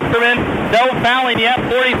Eli Broxton. No fouling yet,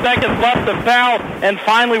 40 seconds left to foul, and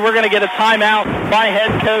finally we're going to get a timeout by head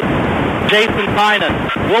coach Jason Tynan.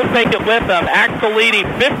 We'll take it with them. Axtell leading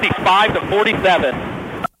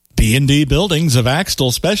 55-47. B&D Buildings of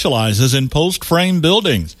Axtell specializes in post-frame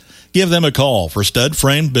buildings. Give them a call for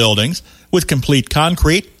stud-framed buildings with complete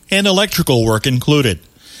concrete and electrical work included.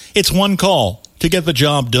 It's one call to get the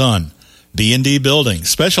job done. B&D Buildings,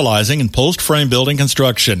 specializing in post-frame building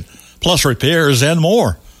construction, plus repairs and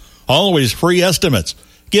more. Always free estimates.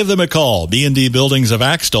 Give them a call. B&D Buildings of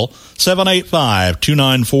Axtell,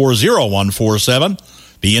 785-294-0147,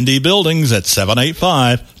 B&D Buildings at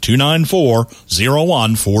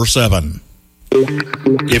 785-294-0147.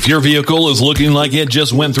 If your vehicle is looking like it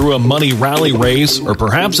just went through a money rally race, or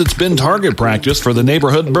perhaps it's been target practice for the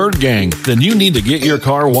neighborhood bird gang, then you need to get your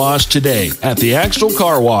car washed today at the Axtell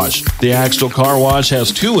Car Wash. The Axtell Car Wash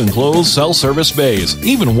has 2 enclosed self-service bays,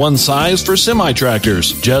 even one size for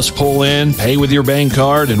semi-tractors. Just pull in, pay with your bank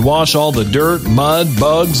card, and wash all the dirt, mud,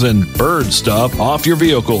 bugs, and bird stuff off your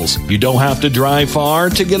vehicles. You don't have to drive far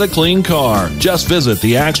to get a clean car. Just visit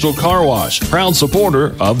the Axtell Car Wash, proud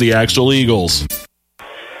supporter of the Axtell Eagles.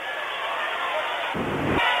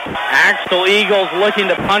 Axtell Eagles looking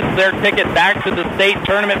to punch their ticket back to the state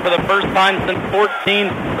tournament for the first time since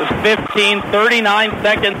 14-15, 39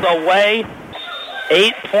 seconds away.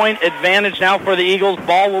 8-point advantage now for the Eagles.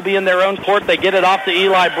 Ball will be in their own court. They get it off to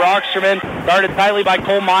Eli Brocksterman. Guarded tightly by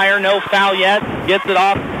Cole Meyer. No foul yet. Gets it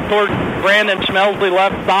off towards Brandon Schmelsley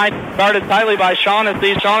left side. Guarded tightly by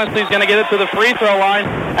Shaughnessy. Shaughnessy's going to get it to the free throw line,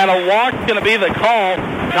 and a walk's going to be the call.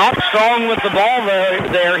 Not strong with the ball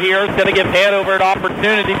there here. It's going to give Hanover an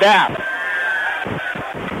opportunity back.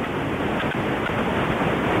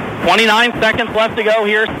 29 seconds left to go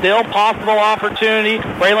here. Still possible opportunity.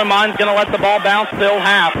 Braylon Mine's going to let the ball bounce. Still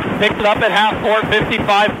half. Picks it up at half court,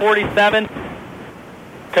 55-47.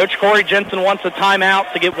 Coach Corey Jensen wants a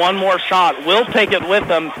timeout to get one more shot. Will take it with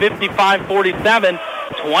him, 55-47.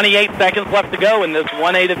 28 seconds left to go in this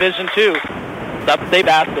 1A Division II Upstate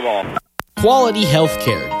basketball. Quality health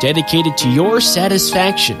care dedicated to your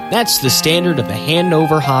satisfaction. That's the standard of the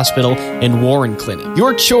Hanover Hospital and Warren Clinic.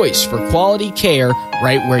 Your choice for quality care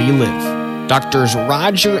right where you live. Doctors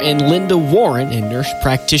Roger and Linda Warren and nurse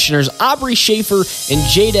practitioners Aubrey Schaefer and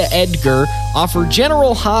Jada Edgar offer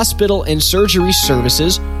general hospital and surgery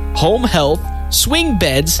services, home health, swing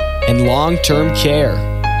beds, and long-term care.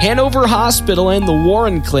 Hanover Hospital and the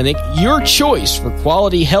Warren Clinic, your choice for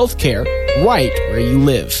quality health care right where you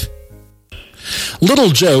live. Little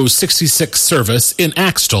Joe 66 Service in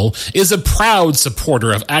Axtell is a proud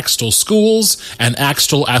supporter of Axtell schools and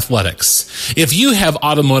Axtell athletics. If you have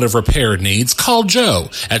automotive repair needs, call Joe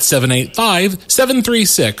at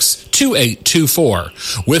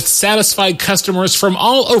 785-736-2824. With satisfied customers from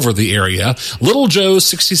all over the area, Little Joe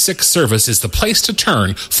 66 Service is the place to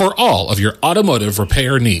turn for all of your automotive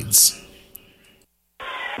repair needs.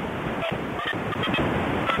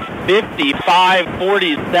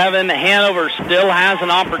 55-47. Hanover still has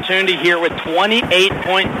an opportunity here with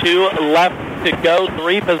 28.2 left to go.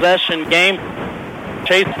 3-possession game.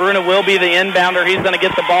 Chase Bruna will be the inbounder. He's going to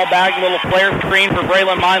get the ball back. A little flare screen for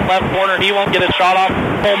Braylon Mine, left corner. He won't get a shot off.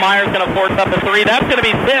 Cole Meyer's going to force up a 3. That's going to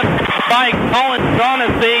be tipped by Colin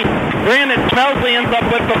Shaughnessy. Brandon Schmelsley ends up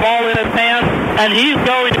with the ball in his hand, and he's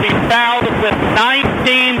going to be fouled with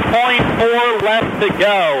 19.4 left to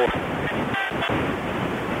go.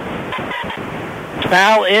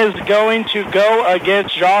 Foul is going to go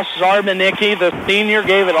against Josh Zarbanicki. The senior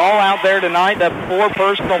gave it all out there tonight. That's 4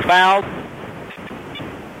 personal fouls.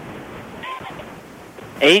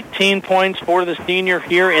 18 points for the senior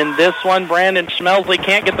here in this one. Brandon Schmelsley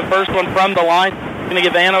can't get the first one from the line. Going to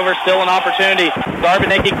give Hanover still an opportunity.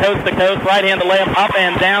 Zarbanicki coast to coast, right hand to layup, up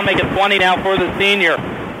and down, make it 20 now for the senior.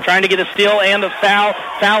 Trying to get a steal and a foul.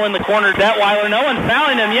 Foul in the corner, Detweiler. No one's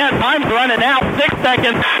fouling him yet. Time's running out. 6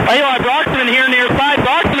 seconds. Eli Broxton here near side.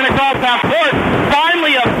 Broxton across half court.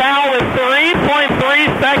 Finally a foul with 3.3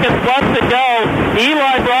 seconds left to go.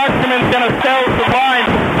 Eli Broxton's going to sell the line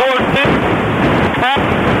for 2.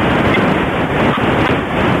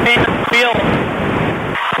 Field.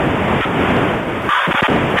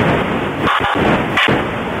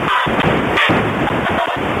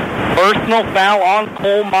 Personal foul on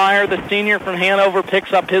Cole Meyer. The senior from Hanover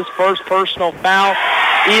picks up his first personal foul.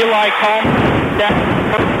 Eli Coleman, that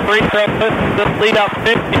free throw puts the lead up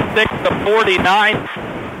 56-49.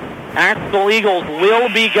 Axtell Eagles will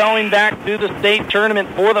be going back to the state tournament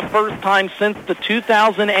for the first time since the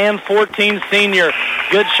 2014 senior.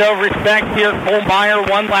 Good show of respect here. Cole Meyer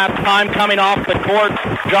one last time coming off the court.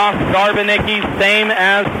 Josh Zarbanicki, same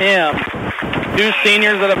as him. 2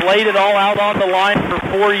 seniors that have laid it all out on the line for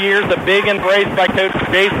 4 years. A big embrace by Coach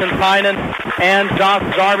Jason Tynan and Josh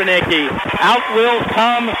Zarbanicki. Out will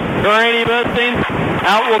come Grady Bussing.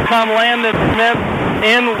 Out will come Landon Smith.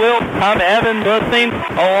 In will come Evan Bussing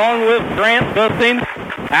along with Grant Bussing,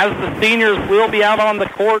 as the seniors will be out on the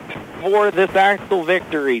court for this Axtell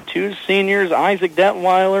victory. 2 seniors, Isaac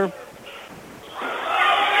Detweiler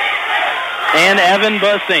and Evan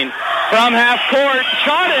Bussing. From half court,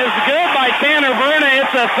 shot is good by Tanner Bruna.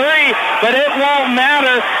 It's a 3, but it won't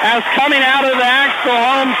matter, as coming out of the Axtell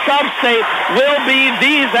home sub-state will be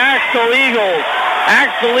these Axtell Eagles.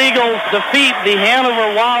 Axtell Eagles defeat the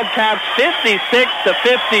Hanover Wildcats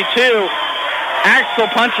 56-52. Axtell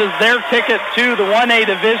punches their ticket to the 1A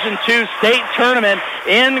Division II state tournament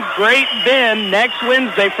in Great Bend next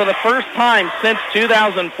Wednesday for the first time since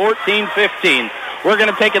 2014-15. We're going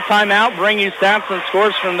to take a timeout, bring you stats and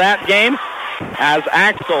scores from that game as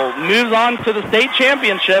Axtell moves on to the state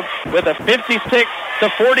championship with a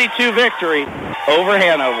 56-42 victory over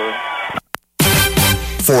Hanover.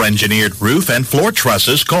 For engineered roof and floor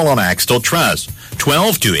trusses, call on Axtell Truss.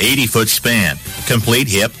 12 to 80-foot span. Complete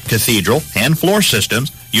hip, cathedral, and floor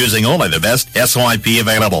systems using only the best SYP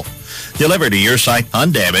available. Delivered to your site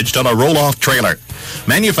undamaged on a roll-off trailer.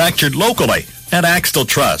 Manufactured locally at Axtell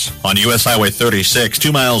Truss on U.S. Highway 36,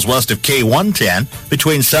 2 miles west of K110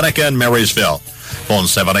 between Seneca and Marysville. Phone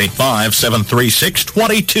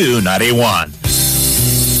 785-736-2291.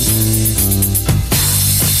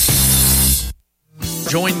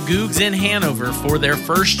 Join Googs in Hanover for their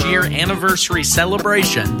first-year anniversary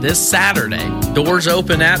celebration this Saturday. Doors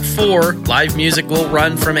open at 4. Live music will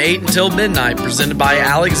run from 8 until midnight, presented by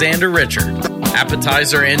Alexander Richard.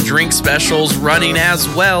 Appetizer and drink specials running as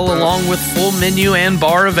well, along with full menu and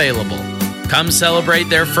bar available. Come celebrate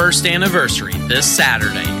their first anniversary this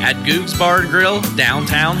Saturday at Googs Bar and Grill,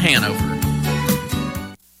 downtown Hanover.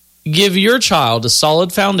 Give your child a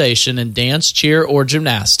solid foundation in dance, cheer, or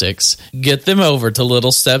gymnastics. Get them over to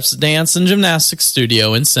Little Steps Dance and Gymnastics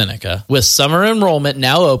Studio in Seneca. With summer enrollment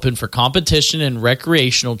now open for competition and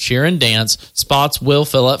recreational cheer and dance, spots will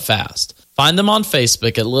fill up fast. Find them on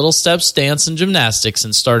Facebook at Little Steps Dance and Gymnastics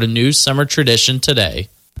and start a new summer tradition today.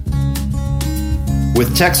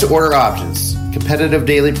 With text-to-order options, competitive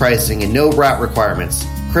daily pricing, and no route requirements,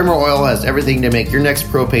 Kramer Oil has everything to make your next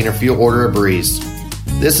propane or fuel order a breeze.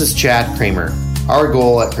 This is Chad Kramer. Our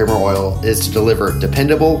goal at Kramer Oil is to deliver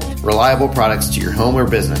dependable, reliable products to your home or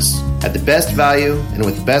business at the best value and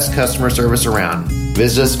with the best customer service around.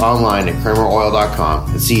 Visit us online at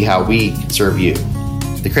krameroil.com and see how we can serve you.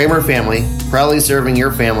 The Kramer family, proudly serving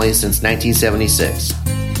your family since 1976.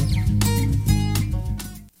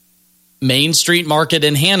 Main Street Market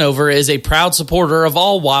in Hanover is a proud supporter of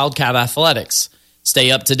all Wildcat athletics.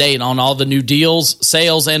 Stay up to date on all the new deals,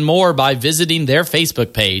 sales, and more by visiting their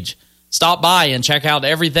Facebook page. Stop by and check out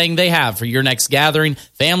everything they have for your next gathering,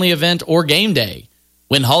 family event, or game day.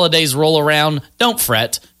 When holidays roll around, don't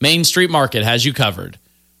fret. Main Street Market has you covered.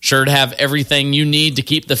 Sure to have everything you need to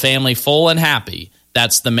keep the family full and happy.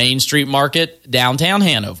 That's the Main Street Market, downtown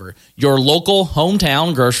Hanover, your local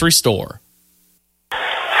hometown grocery store.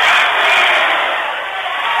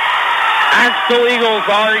 Axtell Eagles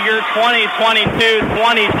are your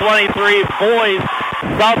 2022-2023 boys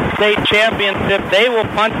sub-state championship. They will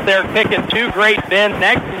punch their ticket to Great Bend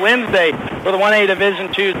next Wednesday for the 1A Division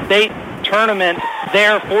II state tournament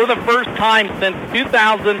there for the first time since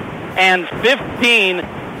 2015.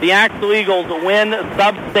 The Axtell Eagles win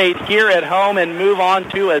sub-state here at home and move on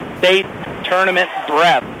to a state tournament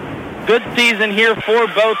berth. Good season here for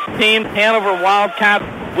both teams. Hanover Wildcats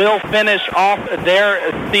will finish off their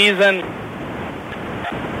season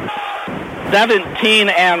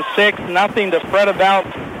 17-6, nothing to fret about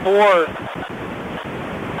for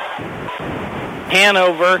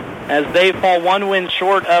Hanover as they fall one win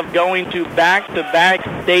short of going to back-to-back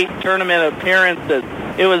state tournament appearances.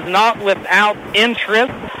 It was not without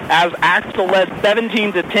interest as Axtell led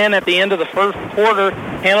 17-10 at the end of the first quarter.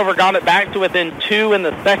 Hanover got it back to within 2 in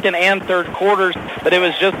the second and third quarters, but it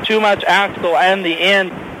was just too much Axtell in the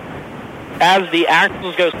end, as the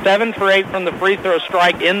Axtels go 7 for 8 from the free throw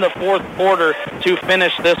strike in the fourth quarter to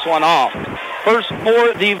finish this one off. First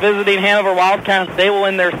for the visiting Hanover Wildcats, they will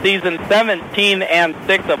end their season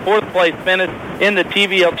 17-6, a fourth place finish in the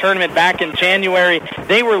TVL tournament back in January.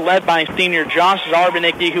 They were led by senior Josh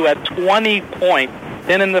Zarbanicki, who had 20 points,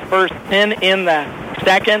 10 in the first, 10 in the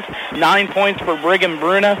second, 9 points for Brigham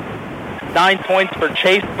Bruna, 9 points for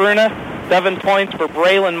Chase Bruna, 7 points for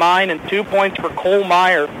Braylon Mine, and 2 points for Cole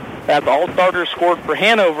Meyer. As all starters scored for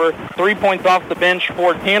Hanover, 3 points off the bench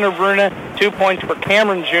for Tanner Bruna, 2 points for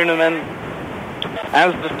Cameron Juneman.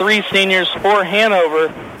 As the three seniors for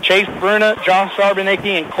Hanover, Chase Bruna, Josh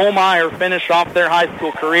Zarbanicki, and Cole Meyer finish off their high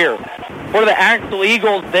school career. For the Axtell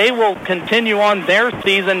Eagles, they will continue on their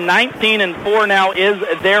season. 19-4 now is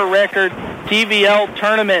their record. TVL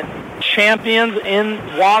tournament champions in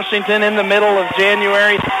Washington in the middle of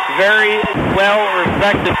January. Very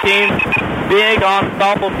well-respected team. Big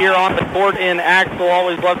ensemble here on the court in Axtell.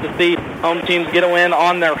 Always love to see home teams get a win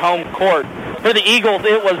on their home court. For the Eagles,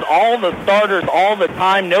 it was all the starters all the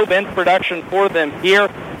time. No bench production for them here.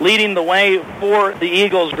 Leading the way for the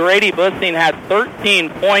Eagles, Grady Busting had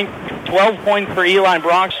 13 points, 12 points for Eli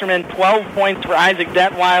Brocksterman, 12 points for Isaac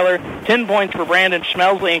Detweiler, 10 points for Brandon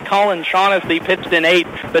Schmelsley, and Colin Shaughnessy pitched in 8.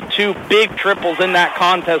 The 2 big triples in that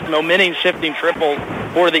contest, momentum-shifting triples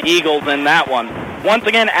for the Eagles in that one. Once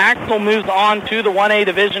again, Axtell moves on to the 1A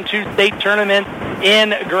Division II state tournament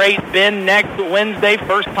in Great Bend next Wednesday.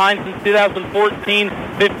 First time since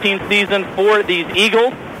 2014-15 season for these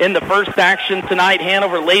Eagles. In the first action tonight,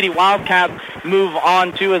 Hanover Lady Wildcats move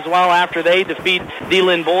on too as well after they defeat the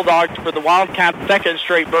Lynn Bulldogs for the Wildcats' second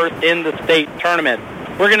straight berth in the state tournament.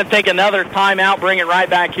 We're going to take another timeout, bring it right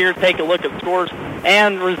back here, take a look at scores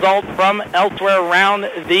and results from elsewhere around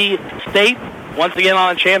the state. Once again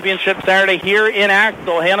on a championship Saturday here in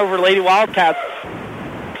Axtell, Hanover Lady Wildcats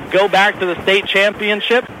go back to the state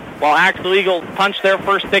championship, while Axtell Eagles punch their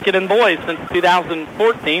first ticket in boys since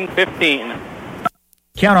 2014-15.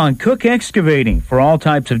 Count on Cook Excavating for all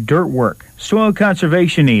types of dirt work, soil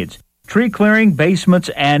conservation needs, tree clearing, basements,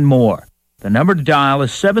 and more. The number to dial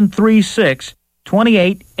is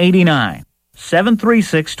 736-2889.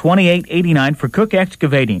 736-2889 for Cook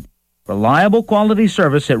Excavating. Reliable quality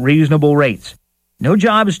service at reasonable rates. No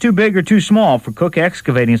job is too big or too small for Cook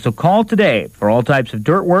Excavating, so call today for all types of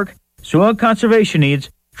dirt work, soil conservation needs,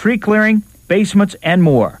 tree clearing, basements, and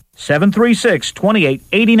more.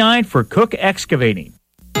 736-2889 for Cook Excavating.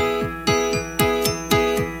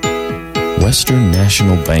 Western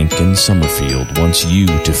National Bank in Summerfield wants you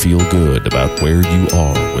to feel good about where you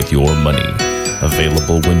are with your money.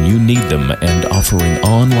 Available when you need them and offering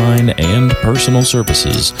online and personal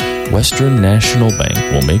services, Western National Bank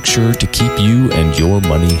will make sure to keep you and your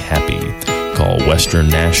money happy. Call Western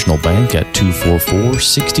National Bank at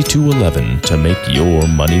 244-6211 to make your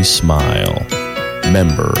money smile.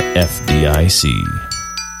 Member FDIC.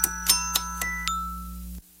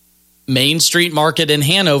 Main Street Market in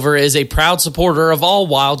Hanover is a proud supporter of all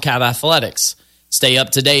Wildcat athletics. Stay up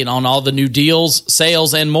to date on all the new deals,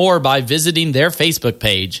 sales, and more by visiting their Facebook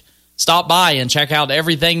page. Stop by and check out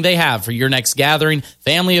everything they have for your next gathering,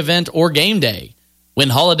 family event, or game day. When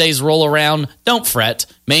holidays roll around, don't fret.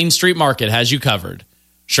 Main Street Market has you covered.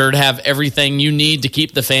 Sure to have everything you need to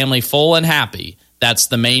keep the family full and happy. That's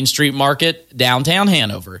the Main Street Market, downtown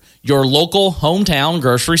Hanover, your local hometown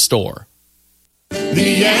grocery store.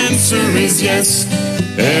 The answer is yes,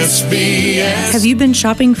 SBS. Have you been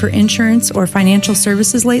shopping for insurance or financial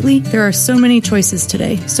services lately? There are so many choices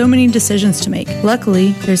today, so many decisions to make.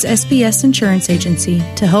 Luckily, there's SBS Insurance Agency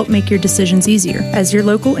to help make your decisions easier. As your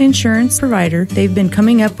local insurance provider, they've been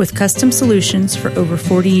coming up with custom solutions for over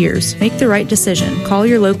 40 years. Make the right decision. Call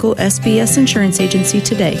your local SBS Insurance Agency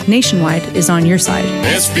today. Nationwide is on your side.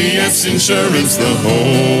 SBS Insurance, the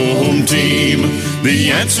home team.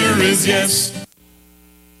 The answer is yes.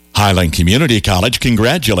 Highland Community College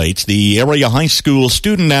congratulates the area high school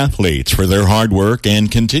student-athletes for their hard work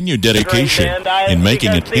and continued dedication in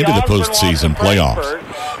making it into the postseason playoffs.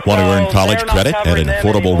 Want to earn college credit at an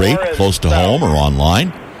affordable rate close to home or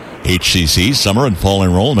online? HCC's summer and fall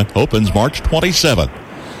enrollment opens March 27th.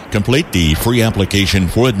 Complete the free application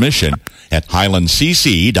for admission at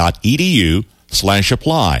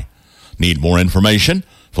highlandcc.edu/apply. Need more information?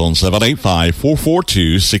 Phone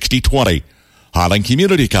 785-442-6020. Highland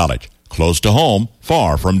Community College, close to home,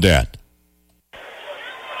 far from debt.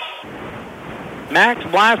 Max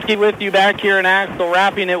Blasky with you back here in Axtell,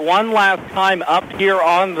 wrapping it one last time up here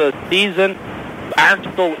on the season.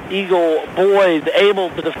 Axtell Eagle boys able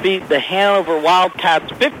to defeat the Hanover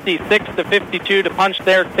Wildcats 56-52 to punch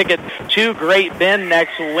their ticket to Great Bend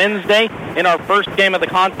next Wednesday. In our first game of the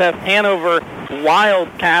contest, Hanover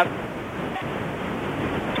Wildcats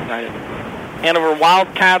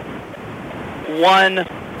won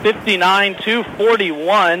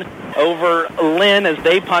 59-41 over Lynn as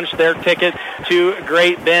they punched their ticket to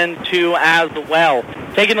Great Bend 2 as well.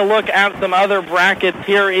 Taking a look at some other brackets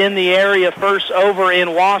here in the area. First over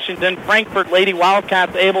in Washington, Frankfort Lady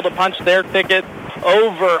Wildcats able to punch their ticket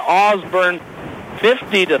over Osborne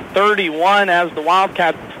 50-31 as the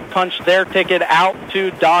Wildcats punch their ticket out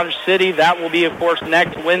to Dodge City. That will be, of course,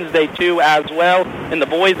 next Wednesday, too, as well. In the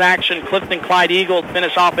boys' action, Clifton Clyde Eagles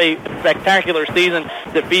finish off a spectacular season,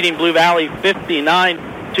 defeating Blue Valley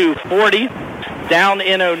 59-40. Down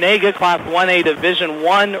in Onega, Class 1A Division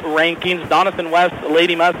I rankings, Doniphan West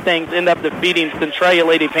Lady Mustangs end up defeating Centralia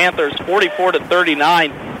Lady Panthers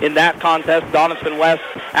 44-39 in that contest. Doniphan West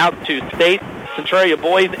out to state. Centralia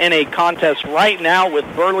boys in a contest right now with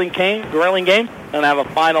Burlingame. Don't have a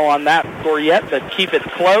final on that score yet, but keep it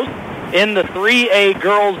close. In the 3A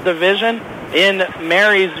girls division in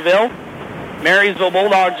Marysville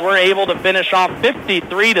Bulldogs were able to finish off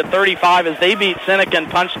 53-35 as they beat Seneca and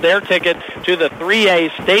punched their ticket to the 3A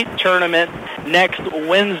state tournament next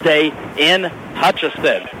Wednesday in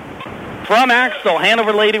Hutchinson. From Axtell,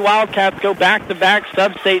 Hanover Lady Wildcats go back-to-back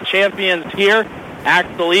sub-state champions here.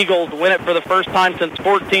 Axtell Eagles win it for the first time since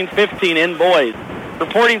 14-15 in boys.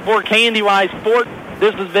 Reporting for KNDY Sports,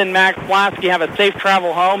 this has been Max Plasky. Have a safe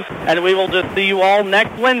travel home, and we will just see you all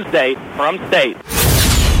next Wednesday from state.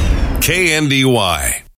 KNDY.